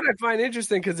 that's what I find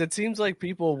interesting, because it seems like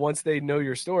people, once they know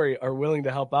your story, are willing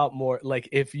to help out more. Like,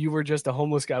 if you were just a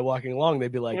homeless guy walking along,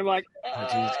 they'd be like, oh,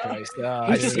 Jesus Christ.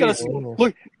 He's just going to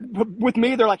look with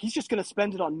me. They're like, he's just going to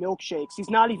spend it on milkshakes. He's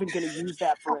not even going to use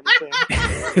that for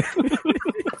anything.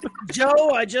 Joe,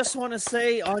 I just want to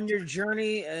say on your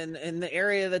journey and in the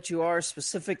area that you are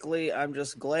specifically, I'm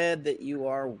just glad that you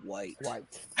are white.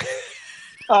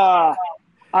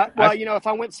 if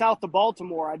I went south to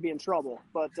Baltimore, I'd be in trouble.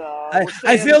 But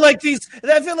I feel like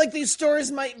these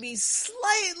stories might be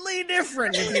slightly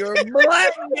different if you're a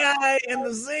black guy in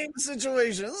the same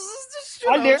situation.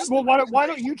 Why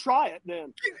don't you try it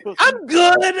then? I'm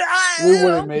good. We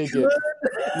wouldn't make it.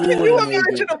 Can you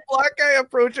imagine a black guy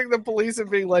approaching the police and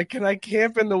being like, "Can I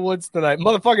camp in the woods tonight,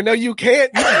 motherfucker?" No, you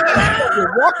can't.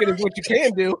 You're walking is what you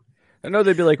can do. I know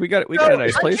they'd be like, we got a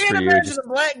nice place for you. I can't imagine a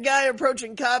black guy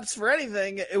approaching cops for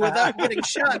anything without getting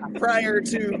shot prior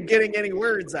to getting any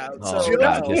words out. Oh,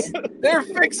 God, they're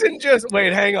fixing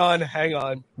wait, hang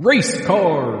on. Race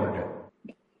card.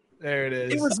 There it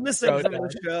is. It was missing from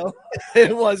the show.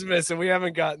 It was missing. We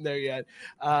haven't gotten there yet.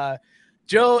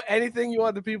 Joe, anything you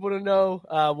want the people to know?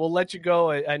 We'll let you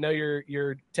go. I know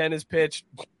your 10 is pitched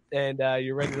and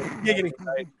you're ready to get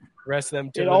rest of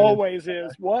them. It always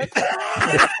is. What?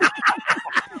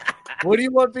 What do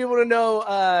you want people to know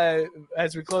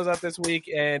as we close out this week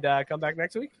and come back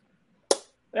next week?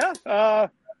 Yeah.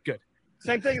 Good.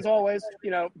 Same thing as always.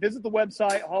 Visit the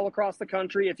website, Haul Across the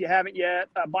Country. If you haven't yet,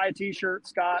 buy a T-shirt.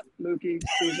 Scott, Mookie,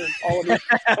 Caesar, all of you.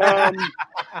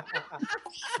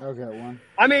 Okay, one.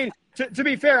 I mean, to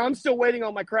be fair, I'm still waiting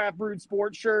on my Craft Brewed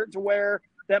sports shirt to wear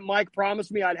that Mike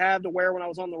promised me I'd have to wear when I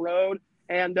was on the road.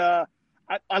 And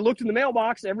I looked in the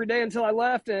mailbox every day until I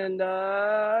left, and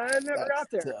I never got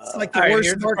there. It's like the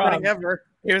worst marketing ever.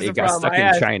 Here's the problem.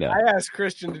 I asked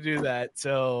Christian to do that,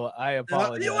 so I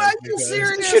apologize. You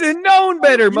serious? Should have known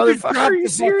better, motherfucker. Are you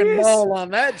serious? Ball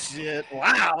on that shit.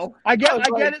 Wow. I get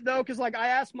it though, because I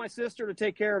asked my sister to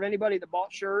take care of anybody that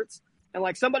bought shirts, and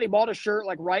somebody bought a shirt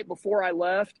right before I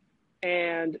left,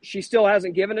 and she still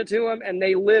hasn't given it to him, and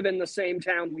they live in the same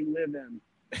town we live in.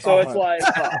 So it's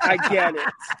I get it.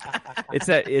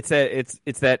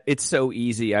 It's so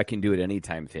easy. I can do it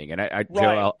anytime thing. And Right.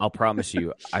 Joe, I'll promise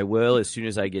you, I will as soon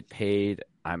as I get paid.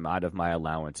 I'm out of my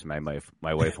allowance. My wife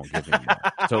won't give me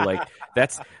more. So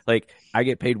that's I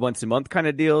get paid once a month kind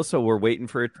of deal. So we're waiting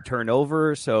for it to turn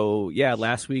over. So yeah,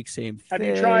 last week same thing. Have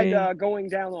you tried going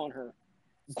down on her?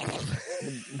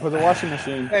 For the washing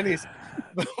machine. Pennies.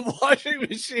 Washing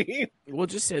machine. We'll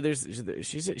just say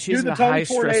she's in a high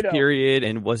stress period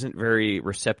and wasn't very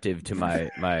receptive to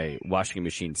my washing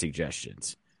machine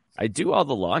suggestions. I do all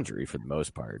the laundry for the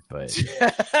most part, but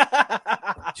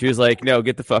she was like, "No,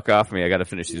 get the fuck off me! I got to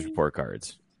finish these report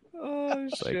cards." Oh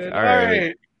shit! All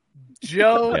right,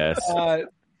 Joe. Yes.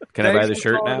 Can I buy the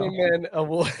shirt now?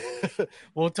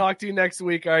 We'll talk to you next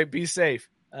week. All right, be safe.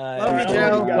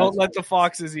 Don't let the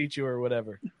foxes eat you or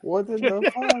whatever. What did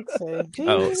the fox say?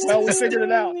 Well, we figured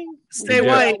it out. Stay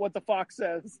white. What the fox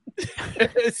says.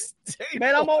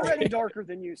 Man, I'm already darker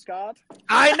than you, Scott.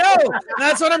 I know.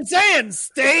 That's what I'm saying.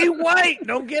 Stay white.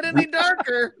 Don't get any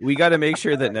darker. We got to make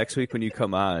sure that next week when you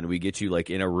come on, we get you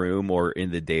in a room or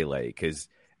in the daylight, because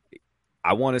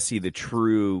I want to see the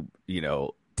true,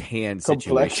 tan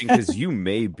situation, because you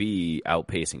may be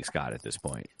outpacing Scott at this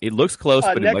point. It looks close,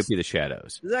 but it might be the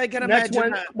shadows. I can Next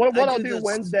imagine. What I'll do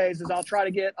Wednesdays is I'll try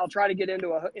to get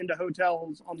into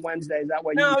hotels on Wednesdays. That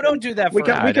way, don't do that. We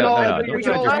can all No.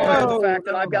 the fact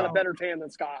that I've got a better tan than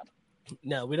Scott.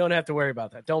 No, we don't have to worry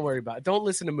about that. Don't worry about it. Don't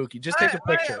listen to Mookie. Just take a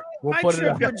picture. We'll put it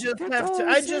up.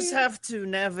 I just have to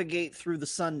navigate through the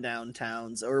sundown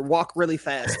towns or walk really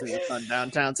fast through the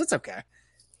sundown towns. It's okay.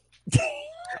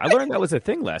 I learned that was a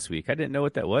thing last week. I didn't know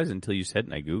what that was until you said,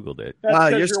 and I Googled it. Wow,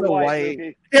 you're so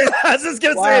white. I was just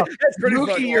going to say, that's pretty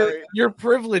Mookie, your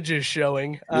privilege is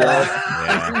showing. You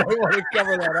might want to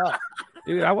cover that up.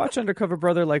 Dude, I watched Undercover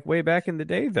Brother way back in the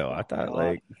day, though. I thought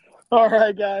All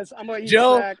right, guys. I'm going to eat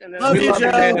Joe, back. And then love you,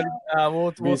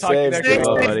 Joe. We'll talk to you next week.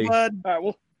 buddy. All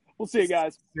right, we'll see you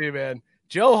guys. See you, man.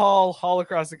 Joe Hall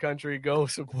across the country. Go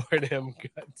support him.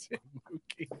 Goddamn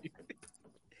Mookie.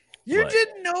 You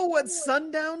didn't know what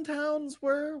sundown towns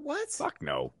were? What? Fuck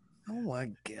no. Oh my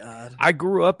god. I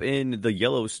grew up in the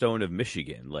Yellowstone of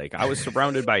Michigan. I was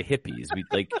surrounded by hippies.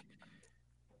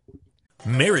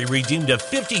 Mary redeemed a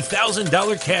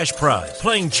 $50,000 cash prize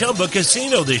playing Chumba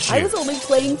Casino this year. I was only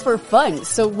playing for fun,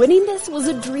 so winning this was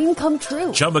a dream come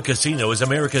true. Chumba Casino is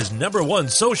America's #1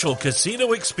 social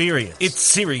casino experience. It's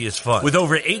serious fun. With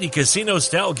over 80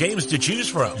 casino-style games to choose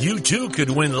from, you too could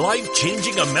win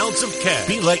life-changing amounts of cash.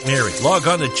 Be like Mary. Log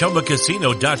on to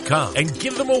ChumbaCasino.com and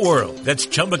give them a whirl. That's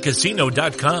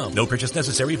ChumbaCasino.com. No purchase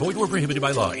necessary. Void where prohibited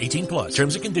by law. 18+.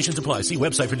 Terms and conditions apply. See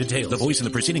website for details. The voice in the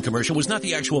preceding commercial was not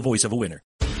the actual voice of a winner.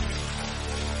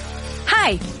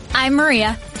 Hi, I'm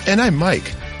Maria. And I'm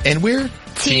Mike. And we're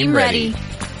Team Ready.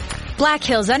 Black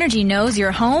Hills Energy knows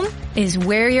your home is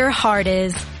where your heart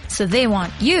is. So they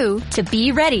want you to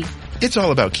be ready. It's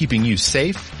all about keeping you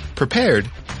safe,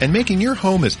 prepared, and making your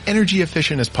home as energy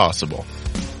efficient as possible.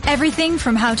 Everything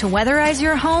from how to weatherize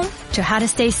your home to how to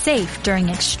stay safe during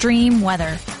extreme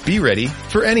weather. Be ready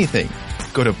for anything.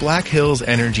 Go to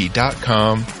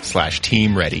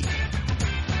blackhillsenergy.com/team ready.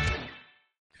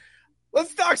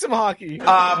 Let's talk some hockey.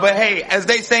 But hey, as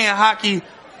they say in hockey,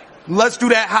 let's do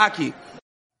that hockey.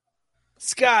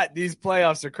 Scott, these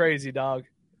playoffs are crazy, dog.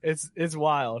 It's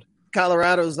wild.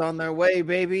 Colorado's on their way,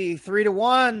 baby.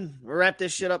 3-1. We'll wrap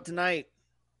this shit up tonight.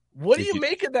 What do you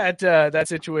make of that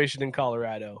situation in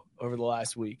Colorado over the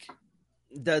last week?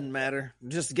 Doesn't matter.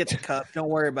 Just get the cup. Don't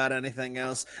worry about anything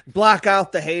else. Block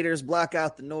out the haters. Block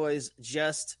out the noise.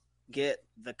 Just get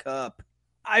the cup.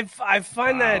 I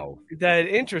find that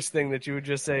interesting that you would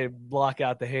just say block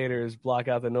out the haters, block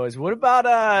out the noise. What about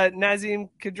Nazem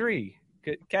Kadri?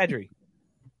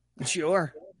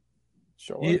 Sure.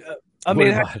 I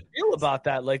mean, how do you feel about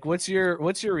that? Like, what's your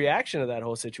reaction to that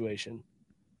whole situation?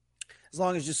 As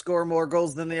long as you score more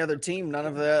goals than the other team, none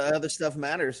of the other stuff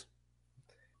matters.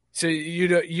 So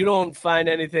you don't find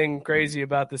anything crazy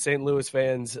about the St. Louis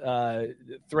fans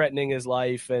threatening his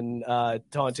life and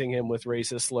taunting him with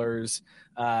racist slurs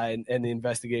and the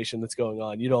investigation that's going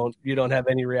on. You don't have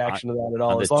any reaction to that at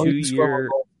all. On the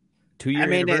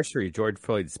 2-year anniversary of George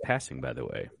Floyd's passing, by the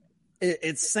way.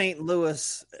 It's St.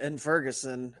 Louis and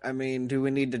Ferguson. I mean, do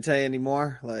we need to tell you any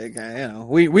more? Like,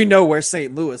 we know where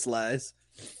St. Louis lies.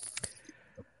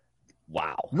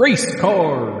 Wow. Race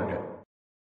card.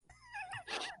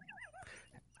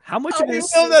 How much of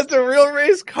this? I know that's a real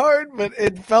race card, but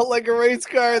it felt like a race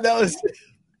card. That was.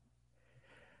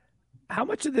 How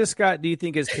much of this, Scott, do you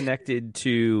think is connected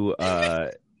to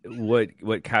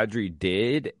what Kadri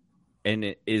did?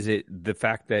 And is it the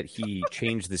fact that he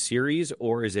changed the series,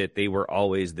 or is it they were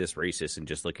always this racist and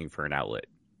just looking for an outlet?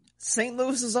 St.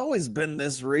 Louis has always been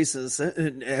this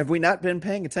racist. Have we not been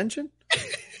paying attention?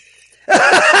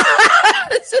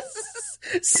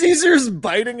 Caesar's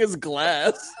biting his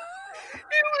glass. He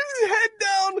was head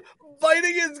down,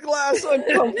 biting his glass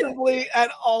uncomfortably at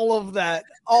all of that.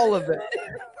 All of it.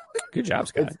 Good job,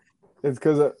 Scott. It's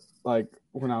because, when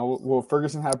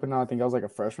Ferguson happened, I think I was like a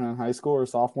freshman in high school or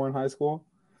sophomore in high school.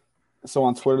 So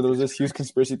on Twitter, there was this huge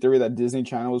conspiracy theory that Disney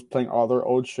Channel was playing all their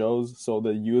old shows so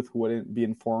the youth wouldn't be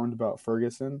informed about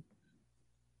Ferguson.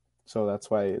 So that's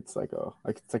why it's like a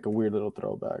weird little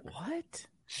throwback. What?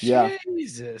 Yeah.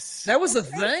 Jesus. That was a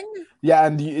thing? Yeah,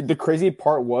 and the crazy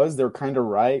part was they're kind of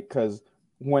right, because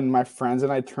when my friends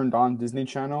and I turned on Disney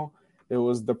Channel, it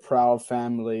was The Proud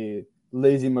Family,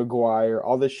 Lizzie McGuire,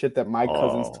 all this shit that my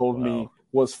cousins told me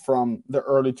was from the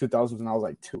early 2000s when I was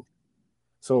like 2.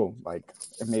 So,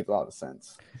 it made a lot of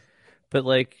sense. But,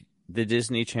 the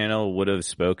Disney Channel would have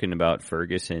spoken about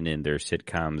Ferguson in their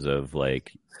sitcoms of,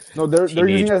 no, they're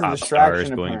using it as a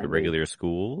distraction. Going to regular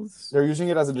schools. They're using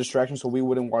it as a distraction so we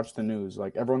wouldn't watch the news.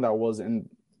 Everyone that was in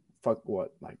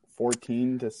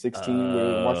 14 to 16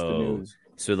 would watch the news.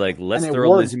 So let's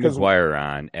throw Lizzie McGuire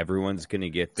on. Everyone's gonna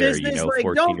get their, Disney's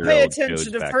 14-year-old don't pay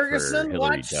attention to Ferguson.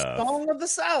 Watch Duff. Song of the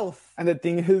South. And the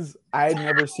thing is, I had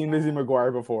never seen Lizzie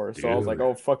McGuire before, so I was like,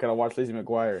 "Oh fuck it, I'll watch Lizzie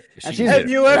McGuire." And Have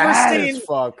you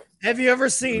ever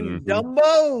seen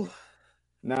Dumbo?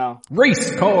 No.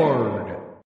 Race card.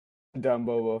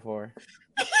 Dumbo before.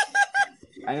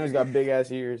 I know he's got big ass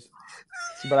ears,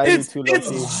 but I do too.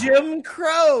 It's Jim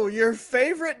Crow, your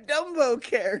favorite Dumbo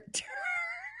character.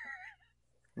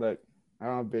 Look, I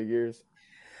don't have big ears.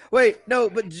 Wait, no,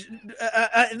 but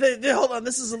hold on.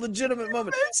 This is a legitimate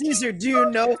moment. Caesar, do you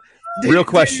know? Real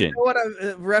question. Do you know what I'm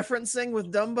referencing with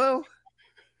Dumbo?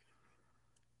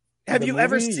 Have you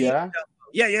ever seen Dumbo?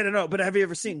 Yeah, no, but have you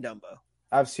ever seen Dumbo?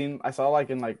 I saw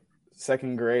in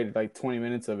second grade, 20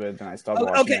 minutes of it, then I stopped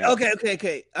watching it.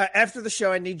 Okay. After the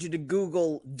show, I need you to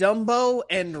Google Dumbo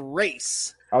and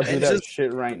race. I'll do that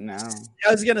shit right now.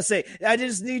 I was gonna say, I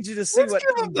just need you to see Let's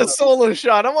give him the solo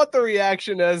shot. I want the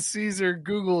reaction as Caesar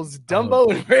Googles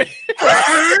Dumbo and race.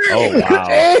 Oh wow!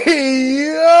 Hey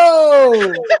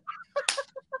yo!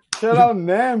 Shout out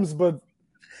Nems, but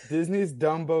Disney's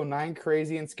Dumbo: 9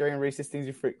 crazy and scary and racist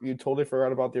things you totally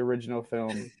forgot about the original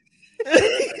film.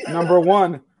 Number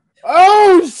 1.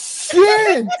 Oh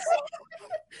shit!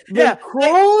 The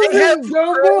crows in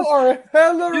Dumbo are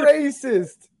hella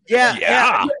racist.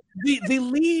 Yeah. The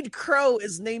lead crow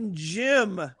is named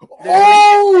Jim.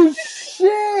 Oh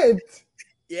shit!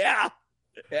 Yeah.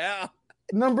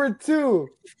 Number 2,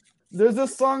 there's a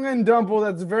song in Dumbo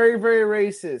that's very, very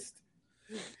racist.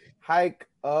 Hike.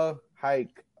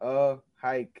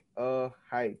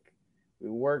 We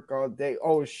work all day.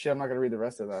 Oh shit! I'm not gonna read the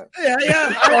rest of that.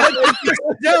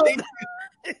 Yeah.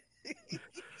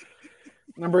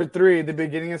 Number 3, the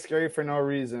beginning is scary for no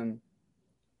reason.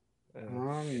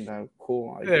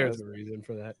 Cool. There's a reason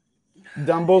for that.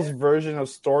 Dumbo's version of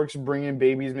storks bringing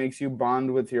babies makes you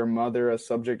bond with your mother, a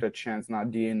subject of chance, not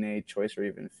DNA, choice, or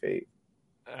even fate.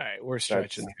 All right, we're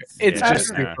stretching here. It's just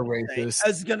super racist. I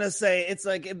was gonna say it's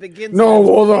like it begins. No,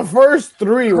 well, the first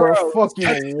three were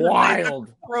fucking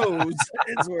wild. Crows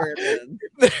is where it ends.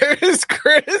 There's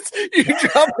Chris. You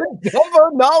dropping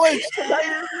Dumbo knowledge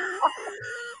tonight.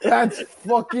 That's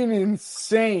fucking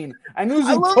insane. I knew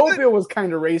Zootopia was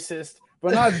kind of racist,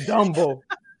 but not Dumbo.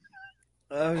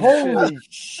 Holy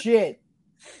shit!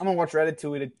 I'm gonna watch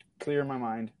Ratatouille to clear my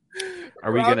mind.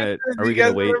 Are we gonna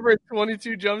wait? Remember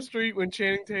 22 Jump Street when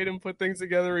Channing Tatum put things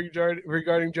together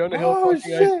regarding Jonah Hill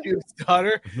fucking Ice Cube's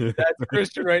daughter? That's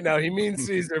Christian right now. He means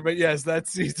Caesar, but yes, that's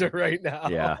Caesar right now.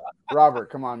 Yeah, Robert,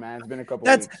 come on, man. It's been a couple.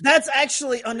 That's weeks. that's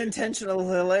actually unintentional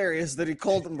hilarious that he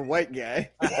called him the white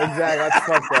guy. Exactly, that's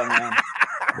fucked up, man.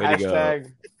 Way to Hashtag go.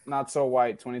 not so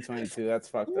white 2022. That's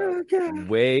fucked up.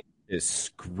 Way to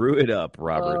screw it up,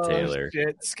 Robert Taylor.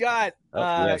 Shit. Scott,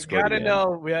 gotta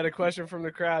know. We had a question from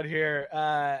the crowd here.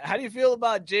 How do you feel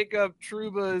about Jacob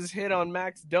Trouba's hit on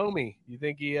Max Domi? You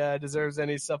think he deserves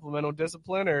any supplemental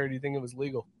discipline, or do you think it was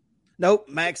legal? Nope,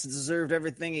 Max deserved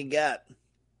everything he got.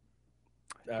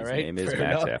 All His right, name is fair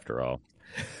Max enough. after all.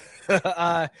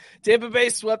 Tampa Bay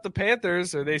swept the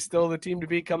Panthers. Are they still the team to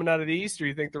beat coming out of the East, or do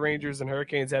you think the Rangers and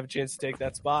Hurricanes have a chance to take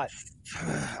that spot?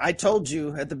 I told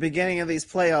you at the beginning of these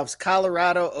playoffs,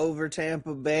 Colorado over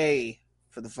Tampa Bay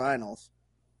for the finals.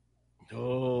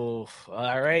 Oh,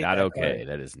 all right. Not okay.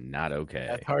 That is not okay.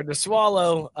 That's hard to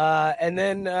swallow. And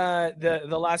then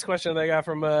the last question that I got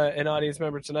from an audience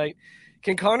member tonight: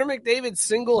 can Connor McDavid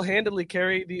single-handedly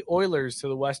carry the Oilers to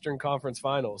the Western Conference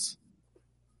Finals?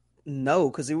 No,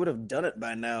 because he would have done it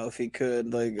by now if he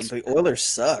could. Like the Oilers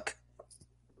suck.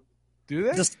 Do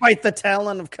they? Despite the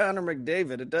talent of Connor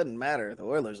McDavid, it doesn't matter. The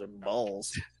Oilers are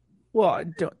balls. Well,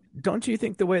 don't you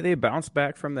think the way they bounced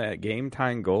back from that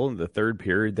game-tying goal in the third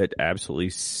period, that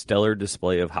absolutely stellar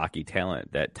display of hockey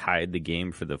talent that tied the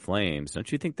game for the Flames, don't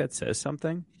you think that says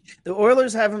something? The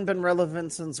Oilers haven't been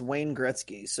relevant since Wayne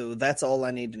Gretzky, so that's all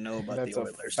I need to know about That's the a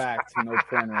Oilers. fact, no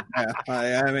printer.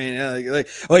 I mean, like,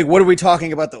 what are we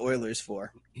talking about the Oilers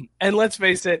for? And let's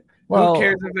face it, Well- who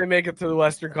cares if they make it to the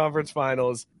Western Conference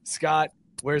Finals? Scott,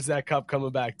 where's that cup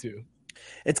coming back to?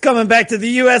 It's coming back to the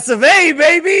US of A,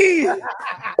 baby!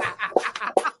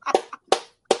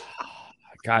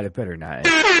 God, it better not.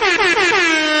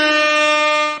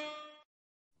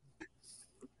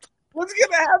 What's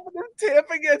going to happen if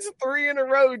Tampa gets 3 in a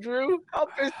row, Drew? How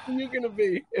pissed are you going to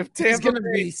be if Tampa He's going to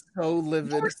be so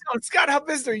livid. Scott, how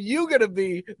pissed are you going to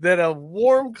be that a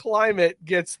warm climate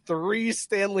gets 3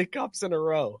 Stanley Cups in a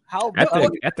row? How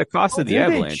At the cost of the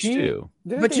Avalanche, too.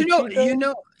 But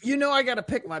you know, I got to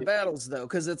pick my battles though,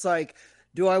 because it's like,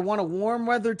 do I want a warm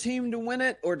weather team to win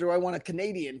it, or do I want a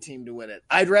Canadian team to win it?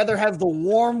 I'd rather have the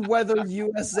warm weather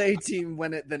USA team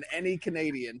win it than any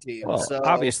Canadian team. Well, so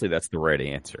obviously that's the right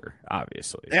answer.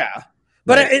 Obviously, yeah,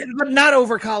 but not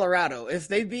over Colorado. If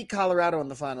they beat Colorado in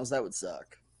the finals, that would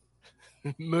suck.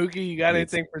 Mookie, you got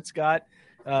anything for Scott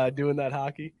doing that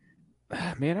hockey?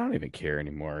 Man, I don't even care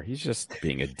anymore. He's just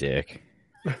being a dick.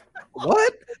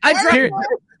 What? I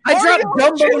dropped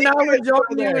Dumbo knowledge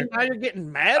on you, and now you're getting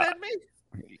mad at me?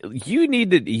 You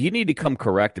need to come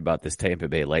correct about this Tampa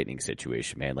Bay Lightning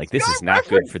situation, man. Like, this is not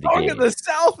good for the game. The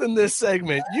South in this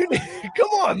segment. Come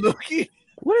on, Mookie.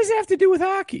 What does it have to do with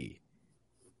hockey?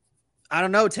 I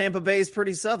don't know. Tampa Bay is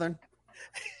pretty southern.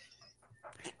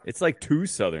 It's like too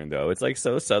southern, though. It's like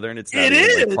so southern. It's not It even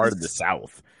is. like part of the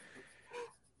South.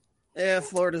 Yeah,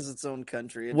 Florida's its own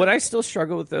country. What I still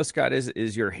struggle with, though, Scott,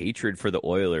 is your hatred for the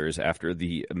Oilers after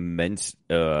the immense,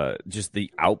 just the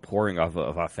outpouring of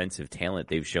offensive talent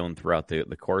they've shown throughout the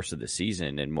course of the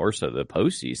season, and more so the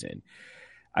postseason.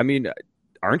 I mean,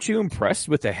 aren't you impressed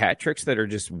with the hat tricks that are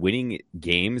just winning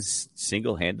games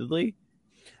single-handedly?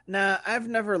 Nah, I've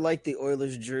never liked the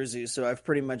Oilers jersey, so I've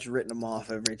pretty much written them off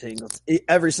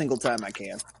every single time I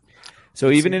can. So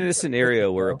even in a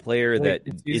scenario where a player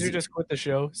Caesar just quit the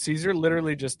show. Caesar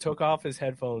literally just took off his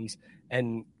headphones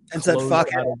and said,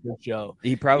 "Fuck out it." of the show.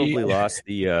 He probably lost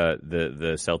the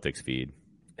Celtics feed,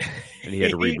 and he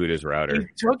had to reboot his router. He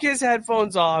took his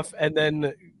headphones off and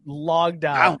then logged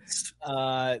out.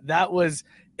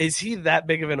 Is he that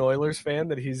big of an Oilers fan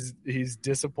that he's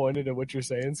disappointed in what you're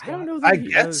saying, Scott? I don't know. I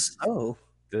guess so.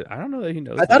 I don't know that he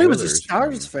knows. I thought the he was a Oilers.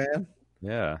 Stars fan.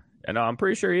 Yeah, and I'm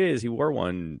pretty sure he is. He wore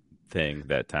one thing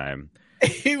that time.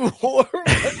 He wore one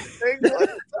thing one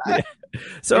time.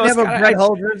 So you have a Brett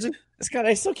Hull jersey? Scott,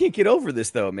 I still can't get over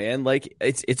this though, man. Like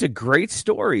it's a great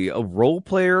story. A role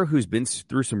player who's been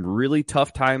through some really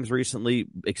tough times recently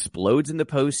explodes in the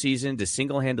postseason to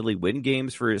single-handedly win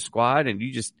games for his squad, and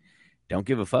don't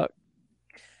give a fuck?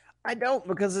 I don't,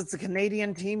 because it's a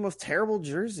Canadian team with terrible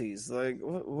jerseys. Like,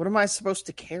 what am I supposed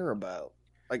to care about?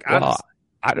 Like, well,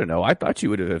 I don't know. I thought you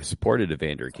would have supported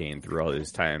Evander Kane through all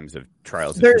his times of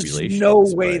trials and there's tribulations. No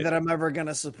way that I'm ever going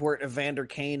to support Evander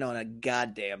Kane on a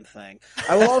goddamn thing.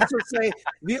 I will also say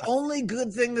the only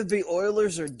good thing that the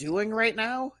Oilers are doing right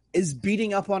now is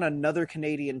beating up on another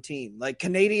Canadian team, like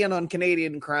Canadian on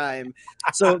Canadian crime.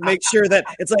 So make sure that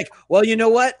it's like, well, you know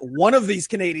what? One of these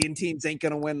Canadian teams ain't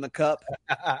going to win the cup.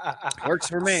 Works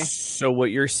for me. So what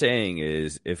you're saying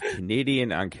is if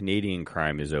Canadian on Canadian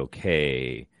crime is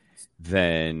okay,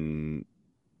 then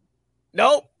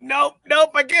nope.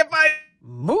 I can't find.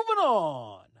 Moving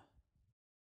on.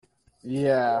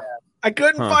 Yeah. I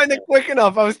couldn't find it quick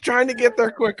enough. I was trying to get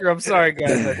there quicker. I'm sorry,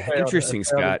 guys. Interesting,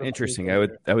 Scott. Interesting.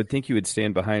 I would think you would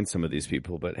stand behind some of these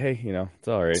people, but hey, it's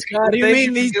all right. Scott, what do you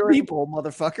mean these people,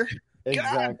 motherfucker?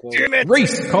 Exactly. Damn it.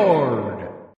 Race card.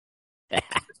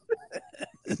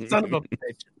 Son of a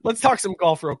bitch. Let's talk some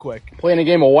golf real quick. Playing a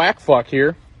game of whack fuck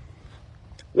here.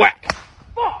 Whack.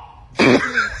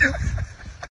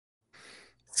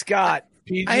 Scott,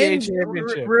 PGA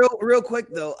Championship. Real quick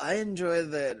though, I enjoy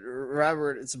that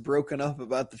Robert is broken up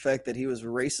about the fact that he was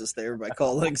racist there by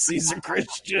calling Caesar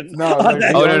Christian. No. All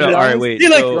right, wait. He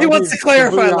wants to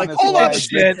clarify. Like, hold on,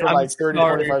 shit. For like 30,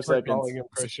 45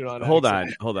 seconds. Hold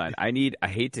on. I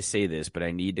hate to say this, but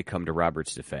I need to come to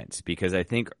Robert's defense because I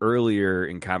think earlier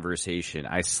in conversation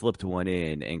I slipped one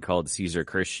in and called Caesar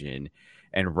Christian,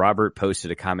 and Robert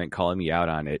posted a comment calling me out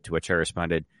on it, to which I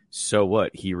responded, so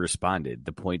what? He responded,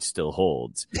 the point still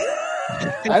holds.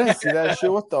 I didn't see that shit.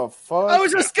 What the fuck? I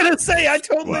was just going to say, I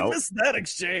totally missed that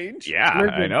exchange. Yeah,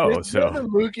 I know. So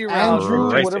Andrew,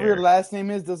 right whatever there. your last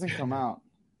name is, doesn't come out.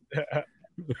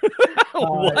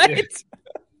 What?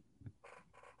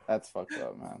 That's fucked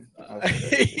up, man.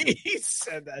 He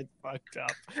said that fucked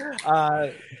up.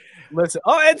 Listen.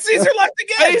 Oh, and Caesar left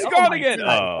again. He's gone again.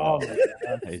 God.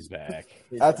 He's back.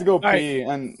 I had to go All pee,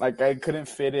 and I couldn't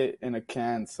fit it in a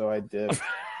can, so I did.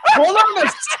 Hold on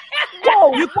a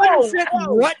Whoa, you couldn't fit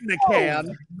what in a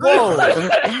can?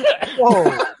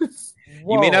 Whoa.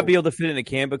 You may not be able to fit it in a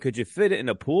can, but could you fit it in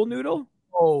a pool noodle?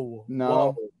 Oh,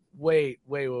 no. Wait.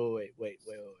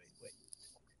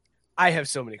 I have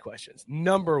so many questions.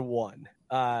 Number one,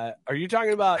 are you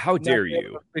talking about how dare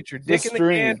you fit your dick in the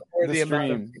can or the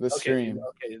amount of stream?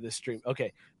 Okay, the stream.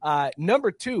 Okay.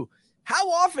 Number two, how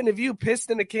often have you pissed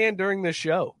in a can during the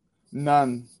show?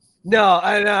 None. No,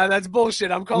 I know that's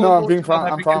bullshit. I'm calling. No, I'm being bullshit on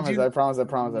that I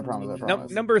because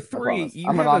promise. Number three, you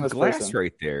I'm an have a honest glass person.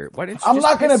 right there. Why didn't you I'm just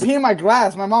not gonna piss? pee in my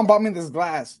glass. My mom bought me this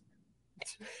glass.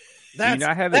 Do you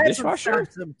not have a dishwasher?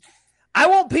 I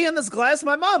won't pee in this glass.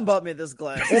 My mom bought me this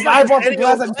glass. If I bought the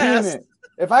glass, I'd pee in it.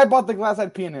 If I bought the glass,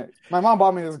 I'd pee in it. My mom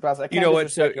bought me this glass. I can't You know what?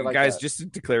 So, disrespect her like guys, that.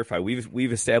 just to clarify,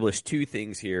 we've established two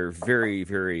things here. Very,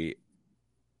 very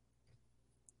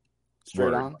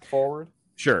Straight on, forward.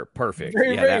 Sure, perfect.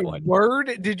 Very, yeah, very that one.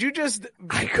 word. Did you just?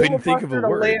 I couldn't think of a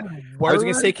word. I was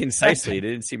going to say word? concisely. It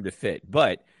didn't seem to fit.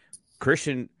 But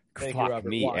Christian, Thank you, fuck Robert.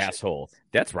 me, Wash it. asshole.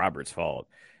 That's Robert's fault.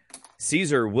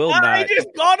 Caesar will I not. just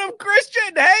called him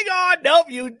Christian. Hang on. Nope.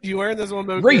 You wearing this one?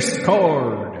 Mookie? Race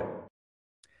card.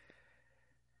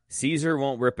 Caesar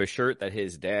won't rip a shirt that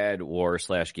his dad wore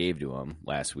 / gave to him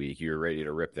last week. You were ready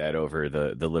to rip that over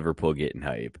the Liverpool getting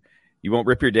hype. You won't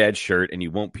rip your dad's shirt, and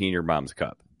you won't pee in your mom's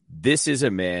cup. This is a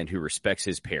man who respects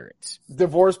his parents.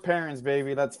 Divorced parents,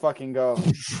 baby. Let's fucking go.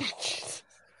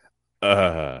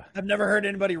 I've never heard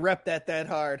anybody rep that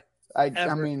hard. I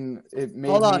Ever. mean, it made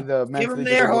Hold me on. the Give mentally him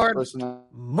the air disabled horn. person.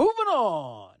 Moving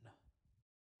on.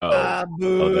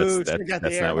 Boo. That's Should've got the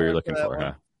not air what you're horn looking that for, one.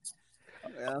 huh?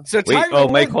 Yeah. So Wait, Tiger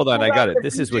Mike, Woods hold on. I pulled got out it. the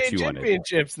This is what PGA you wanted.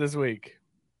 Championships this week.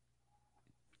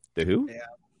 The who?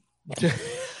 Yeah.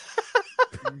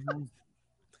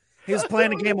 He was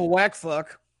playing a game of whack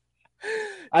fuck.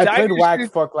 I Tiger played whack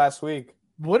shoot- fuck last week.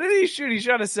 What did he shoot? He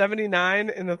shot a 79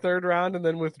 in the third round and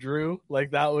then withdrew.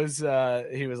 Like that was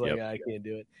he was like, Yep. I can't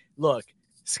do it. Look,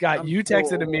 Scott, I'm you so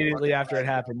texted over immediately after it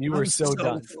happened. You were I'm so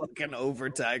done. fucking over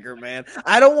Tiger, man.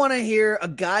 I don't want to hear a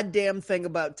goddamn thing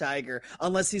about Tiger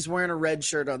unless he's wearing a red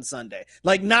shirt on Sunday.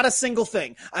 Like, not a single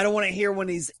thing. I don't want to hear when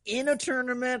he's in a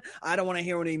tournament. I don't want to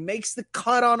hear when he makes the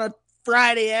cut on a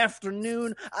Friday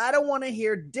afternoon. I don't want to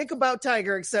hear dick about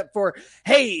Tiger except for,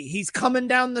 hey, he's coming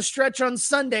down the stretch on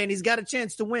Sunday and he's got a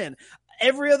chance to win.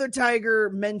 Every other Tiger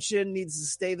mention needs to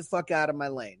stay the fuck out of my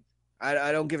lane.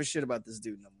 I don't give a shit about this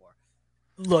dude no more.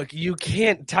 Look, you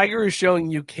can't. Tiger is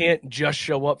showing you can't just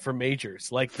show up for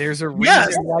majors. Like, there's a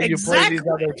reason why you play these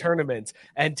other tournaments.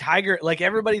 And Tiger, like,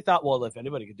 everybody thought, well, if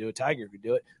anybody could do it, Tiger could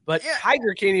do it. But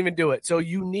Tiger can't even do it. So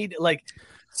you need, like,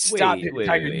 Stop it,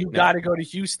 Tiger. You got to go to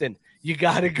Houston. You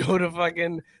got to go to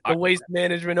fucking the Waste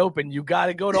Management Open. You got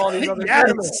to go to all these other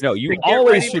tournaments. No, you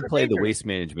always should play the Waste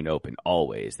Management Open.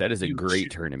 Always. That is a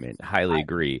great tournament. Highly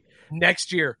agree.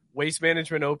 Next year, Waste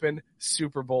Management Open,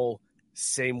 Super Bowl,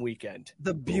 same weekend.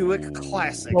 The Buick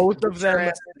Classic. Both of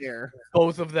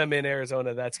them in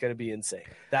Arizona. That's going to be insane.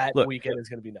 That weekend is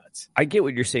going to be nuts. I get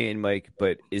what you're saying, Mike,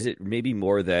 but is it maybe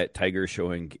more that Tiger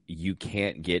showing you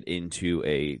can't get into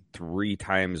a 3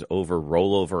 times over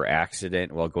rollover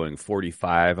accident while going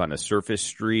 45 on a surface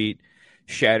street,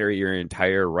 shatter your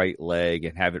entire right leg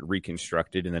and have it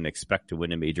reconstructed and then expect to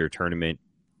win a major tournament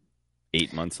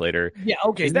 8 months later? Yeah,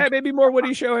 okay. Is that maybe more what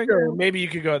he's showing? Sure, maybe you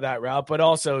could go that route, but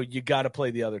also you got to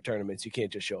play the other tournaments. You can't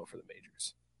just show up for the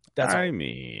majors.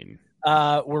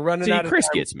 We're running out of Chris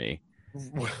time. Gets me.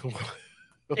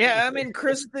 Yeah, I mean,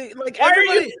 Chris,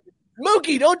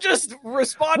 Mookie, don't just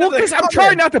respond well, to the because I'm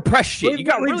trying not to press shit. You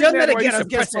got we've really done mad that where I again. used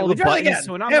to press all the buttons,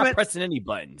 so I'm not pressing any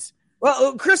buttons.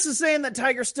 Well, Chris is saying that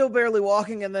Tiger's still barely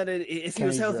walking and that if he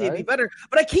was healthy, it'd be better.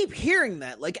 But I keep hearing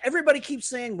that. Like, everybody keeps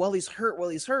saying, well, he's hurt.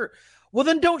 Well,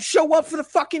 then don't show up for the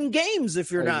fucking games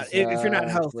if you're not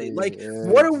healthy. Like,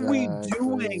 what are we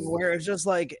doing where it's just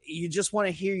like you just want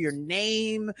to hear your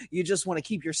name, you just want to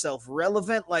keep yourself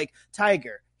relevant? Like,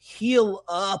 Tiger, heal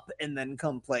up and then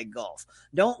come play golf.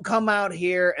 Don't come out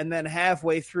here and then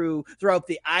halfway through throw up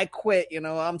the I quit,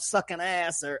 I'm sucking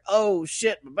ass, or oh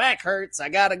shit, my back hurts, I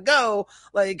gotta go.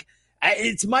 Like,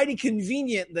 it's mighty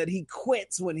convenient that he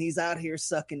quits when he's out here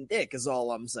sucking dick is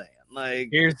all I'm saying.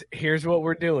 Like, here's what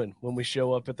we're doing when we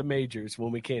show up at the majors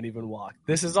when we can't even walk.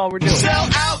 This is all we're doing. Sell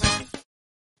out.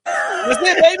 That's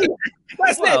it, baby.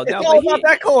 That's it. It's all about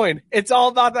that coin. It's all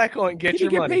about that coin. Get your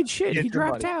money. He didn't get paid shit. He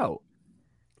dropped out.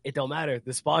 It don't matter.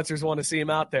 The sponsors want to see him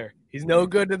out there. He's no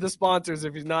good to the sponsors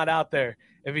if he's not out there.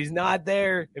 If he's not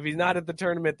there, if he's not at the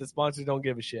tournament, the sponsors don't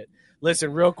give a shit.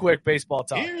 Listen, real quick, baseball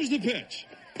talk. Here's the pitch.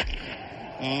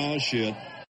 Oh, shit.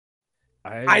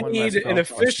 I need an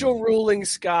official ruling,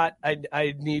 Scott.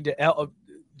 I need to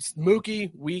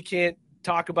Mookie, we can't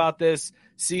talk about this.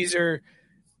 Caesar,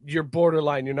 you're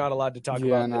borderline. You're not allowed to talk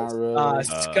about this. Really.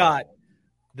 Scott,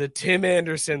 the Tim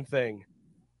Anderson thing,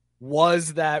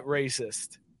 was that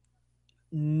racist?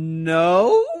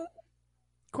 No.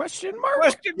 Question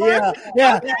mark?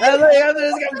 Yeah.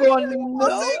 I'm going,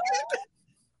 no.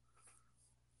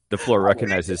 The floor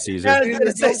recognizes Caesar. I was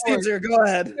gonna say Caesar. Go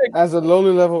ahead. As a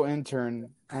lowly level intern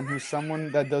and who's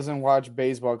someone that doesn't watch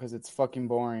baseball because it's fucking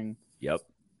boring. Yep.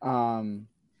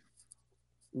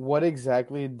 What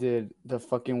exactly did the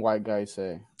fucking white guy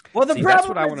say? Well, that's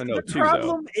what I want to know too. The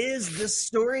problem is this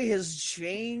story has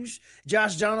changed.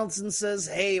 Josh Donaldson says,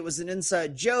 hey, it was an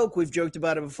inside joke. We've joked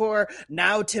about it before.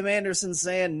 Now Tim Anderson's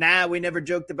saying, nah, we never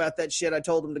joked about that shit. I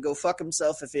told him to go fuck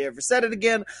himself if he ever said it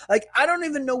again. Like, I don't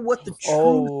even know what the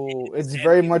truth is. It's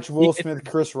very much Will Smith,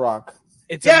 Chris Rock.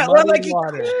 It's muddied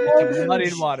water. It's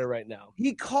muddied water right now.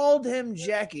 He called him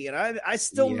Jackie, and I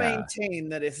still maintain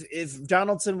that if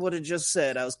Donaldson would have just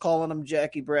said, I was calling him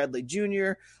Jackie Bradley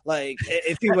Jr., like,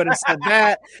 if he would have said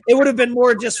that, it would have been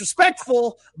more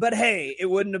disrespectful, but hey, it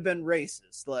wouldn't have been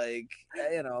racist. Like,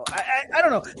 I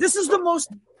don't know. This is the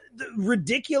most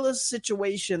ridiculous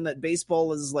situation that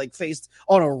baseball has, like, faced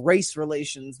on a race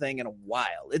relations thing in a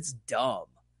while. It's dumb.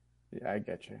 Yeah, I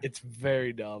get you. It's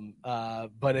very dumb,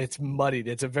 but it's muddied.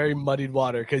 It's a very muddied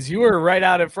water because you were right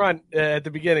out in front at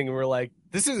the beginning and we're like,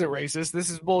 this isn't racist. This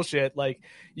is bullshit. Like,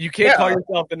 you can't call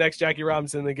yourself the next Jackie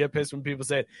Robinson and get pissed when people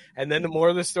say it. And then the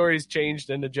more the story's changed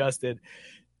and adjusted,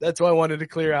 that's why I wanted to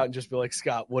clear out and just be like,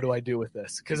 Scott, what do I do with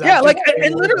this? Because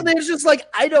and literally it's just like,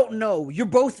 I don't know. You're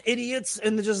both idiots,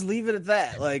 and just leave it at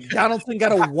that. Like, Donaldson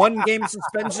got a 1-game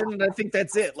suspension, and I think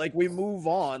that's it. Like, we move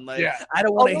on. Like, I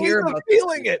don't want to hear about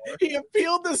appealing it. He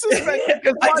appealed the suspension.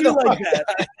 I do like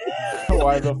that.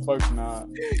 Why the fuck not?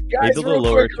 Guys,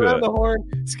 real quick around the horn.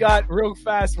 Scott, real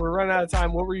fast. We're running out of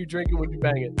time. What were you drinking when you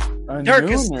bang it?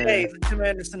 Darkest day for Tim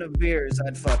Anderson of beers.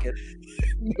 I'd fuck it.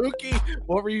 Mookie,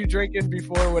 what were you drinking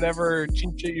before whatever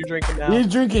cheap shit you're drinking now? He's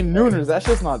drinking Nooners. That's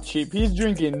just not cheap. He's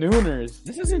drinking Nooners.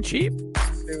 This isn't cheap.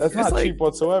 That's not cheap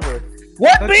whatsoever.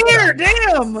 What beer?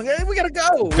 Damn. We got to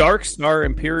go. Dark Star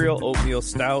Imperial Oatmeal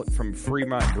Stout from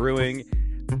Fremont Brewing.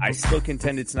 I still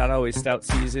contend it's not always stout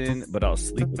season, but I'll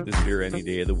sleep with this beer any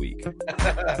day of the week.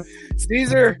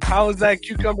 Caesar, how is that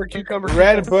cucumber?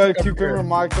 Red Bud, cucumber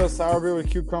mocktail, sour beer with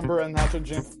cucumber and natural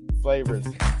gin flavors.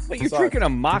 But you're drinking a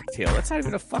mocktail. That's not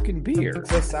even a fucking beer.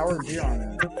 It's a sour beer on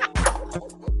it.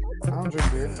 I don't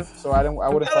drink beer, so I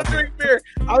wouldn't. I don't drink beer.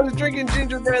 I was drinking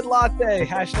gingerbread latte.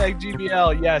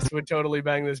 #GBL. Yes, would totally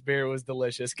bang this beer. It was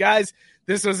delicious, guys.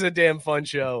 This was a damn fun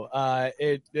show.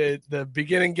 The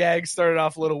beginning gag started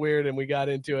off a little weird, and we got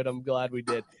into it. I'm glad we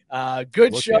did.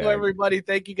 Good show, everybody.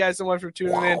 Thank you guys so much for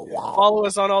tuning in. Follow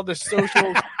us on all the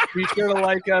socials. Be sure to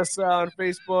like us on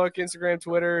Facebook, Instagram,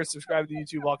 Twitter. Subscribe to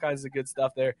YouTube. All kinds of good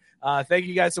stuff there. Thank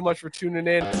you guys so much for tuning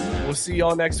in. We'll see you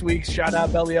all next week. Shout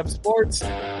out Belly Up Sports.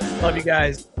 Love you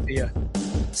guys. See ya.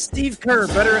 Steve Kerr,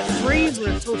 better at threes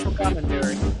or social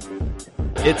commentary?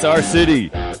 It's our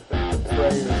city.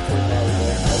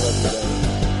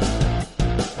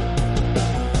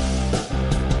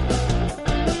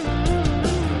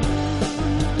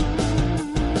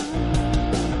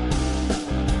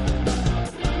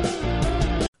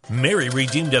 Mary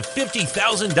redeemed a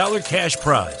 $50,000 cash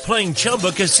prize playing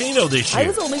Chumba Casino this year. I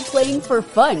was only playing for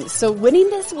fun, so winning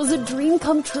this was a dream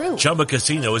come true. Chumba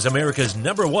Casino is America's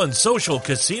 #1 social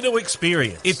casino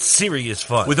experience. It's serious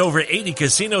fun. With over 80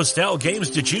 casino-style games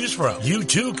to choose from, you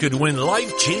too could win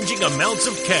life-changing amounts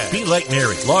of cash. Be like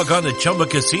Mary. Log on to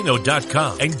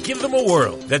ChumbaCasino.com and give them a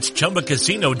whirl. That's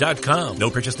ChumbaCasino.com.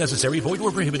 No purchase necessary. Void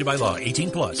or prohibited by law.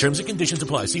 18+. Terms and conditions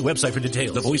apply. See website for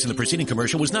details. The voice in the preceding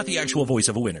commercial was not the actual voice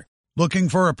of a winner. Looking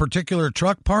for a particular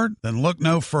truck part? Then look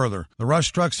no further. The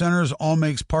Rush Truck Center's All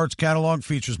Makes Parts catalog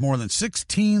features more than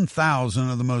 16,000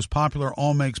 of the most popular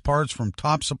all makes parts from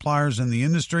top suppliers in the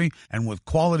industry and with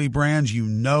quality brands you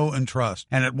know and trust.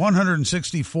 And at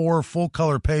 164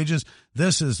 full-color pages,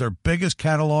 this is their biggest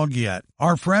catalog yet.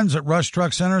 Our friends at Rush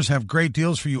Truck Centers have great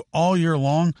deals for you all year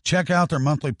long. Check out their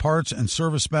monthly parts and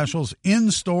service specials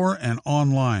in-store and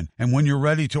online. And when you're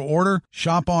ready to order,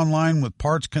 shop online with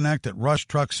Parts Connect at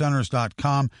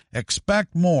RushTruckCenters.com.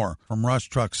 Expect more from Rush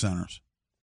Truck Centers.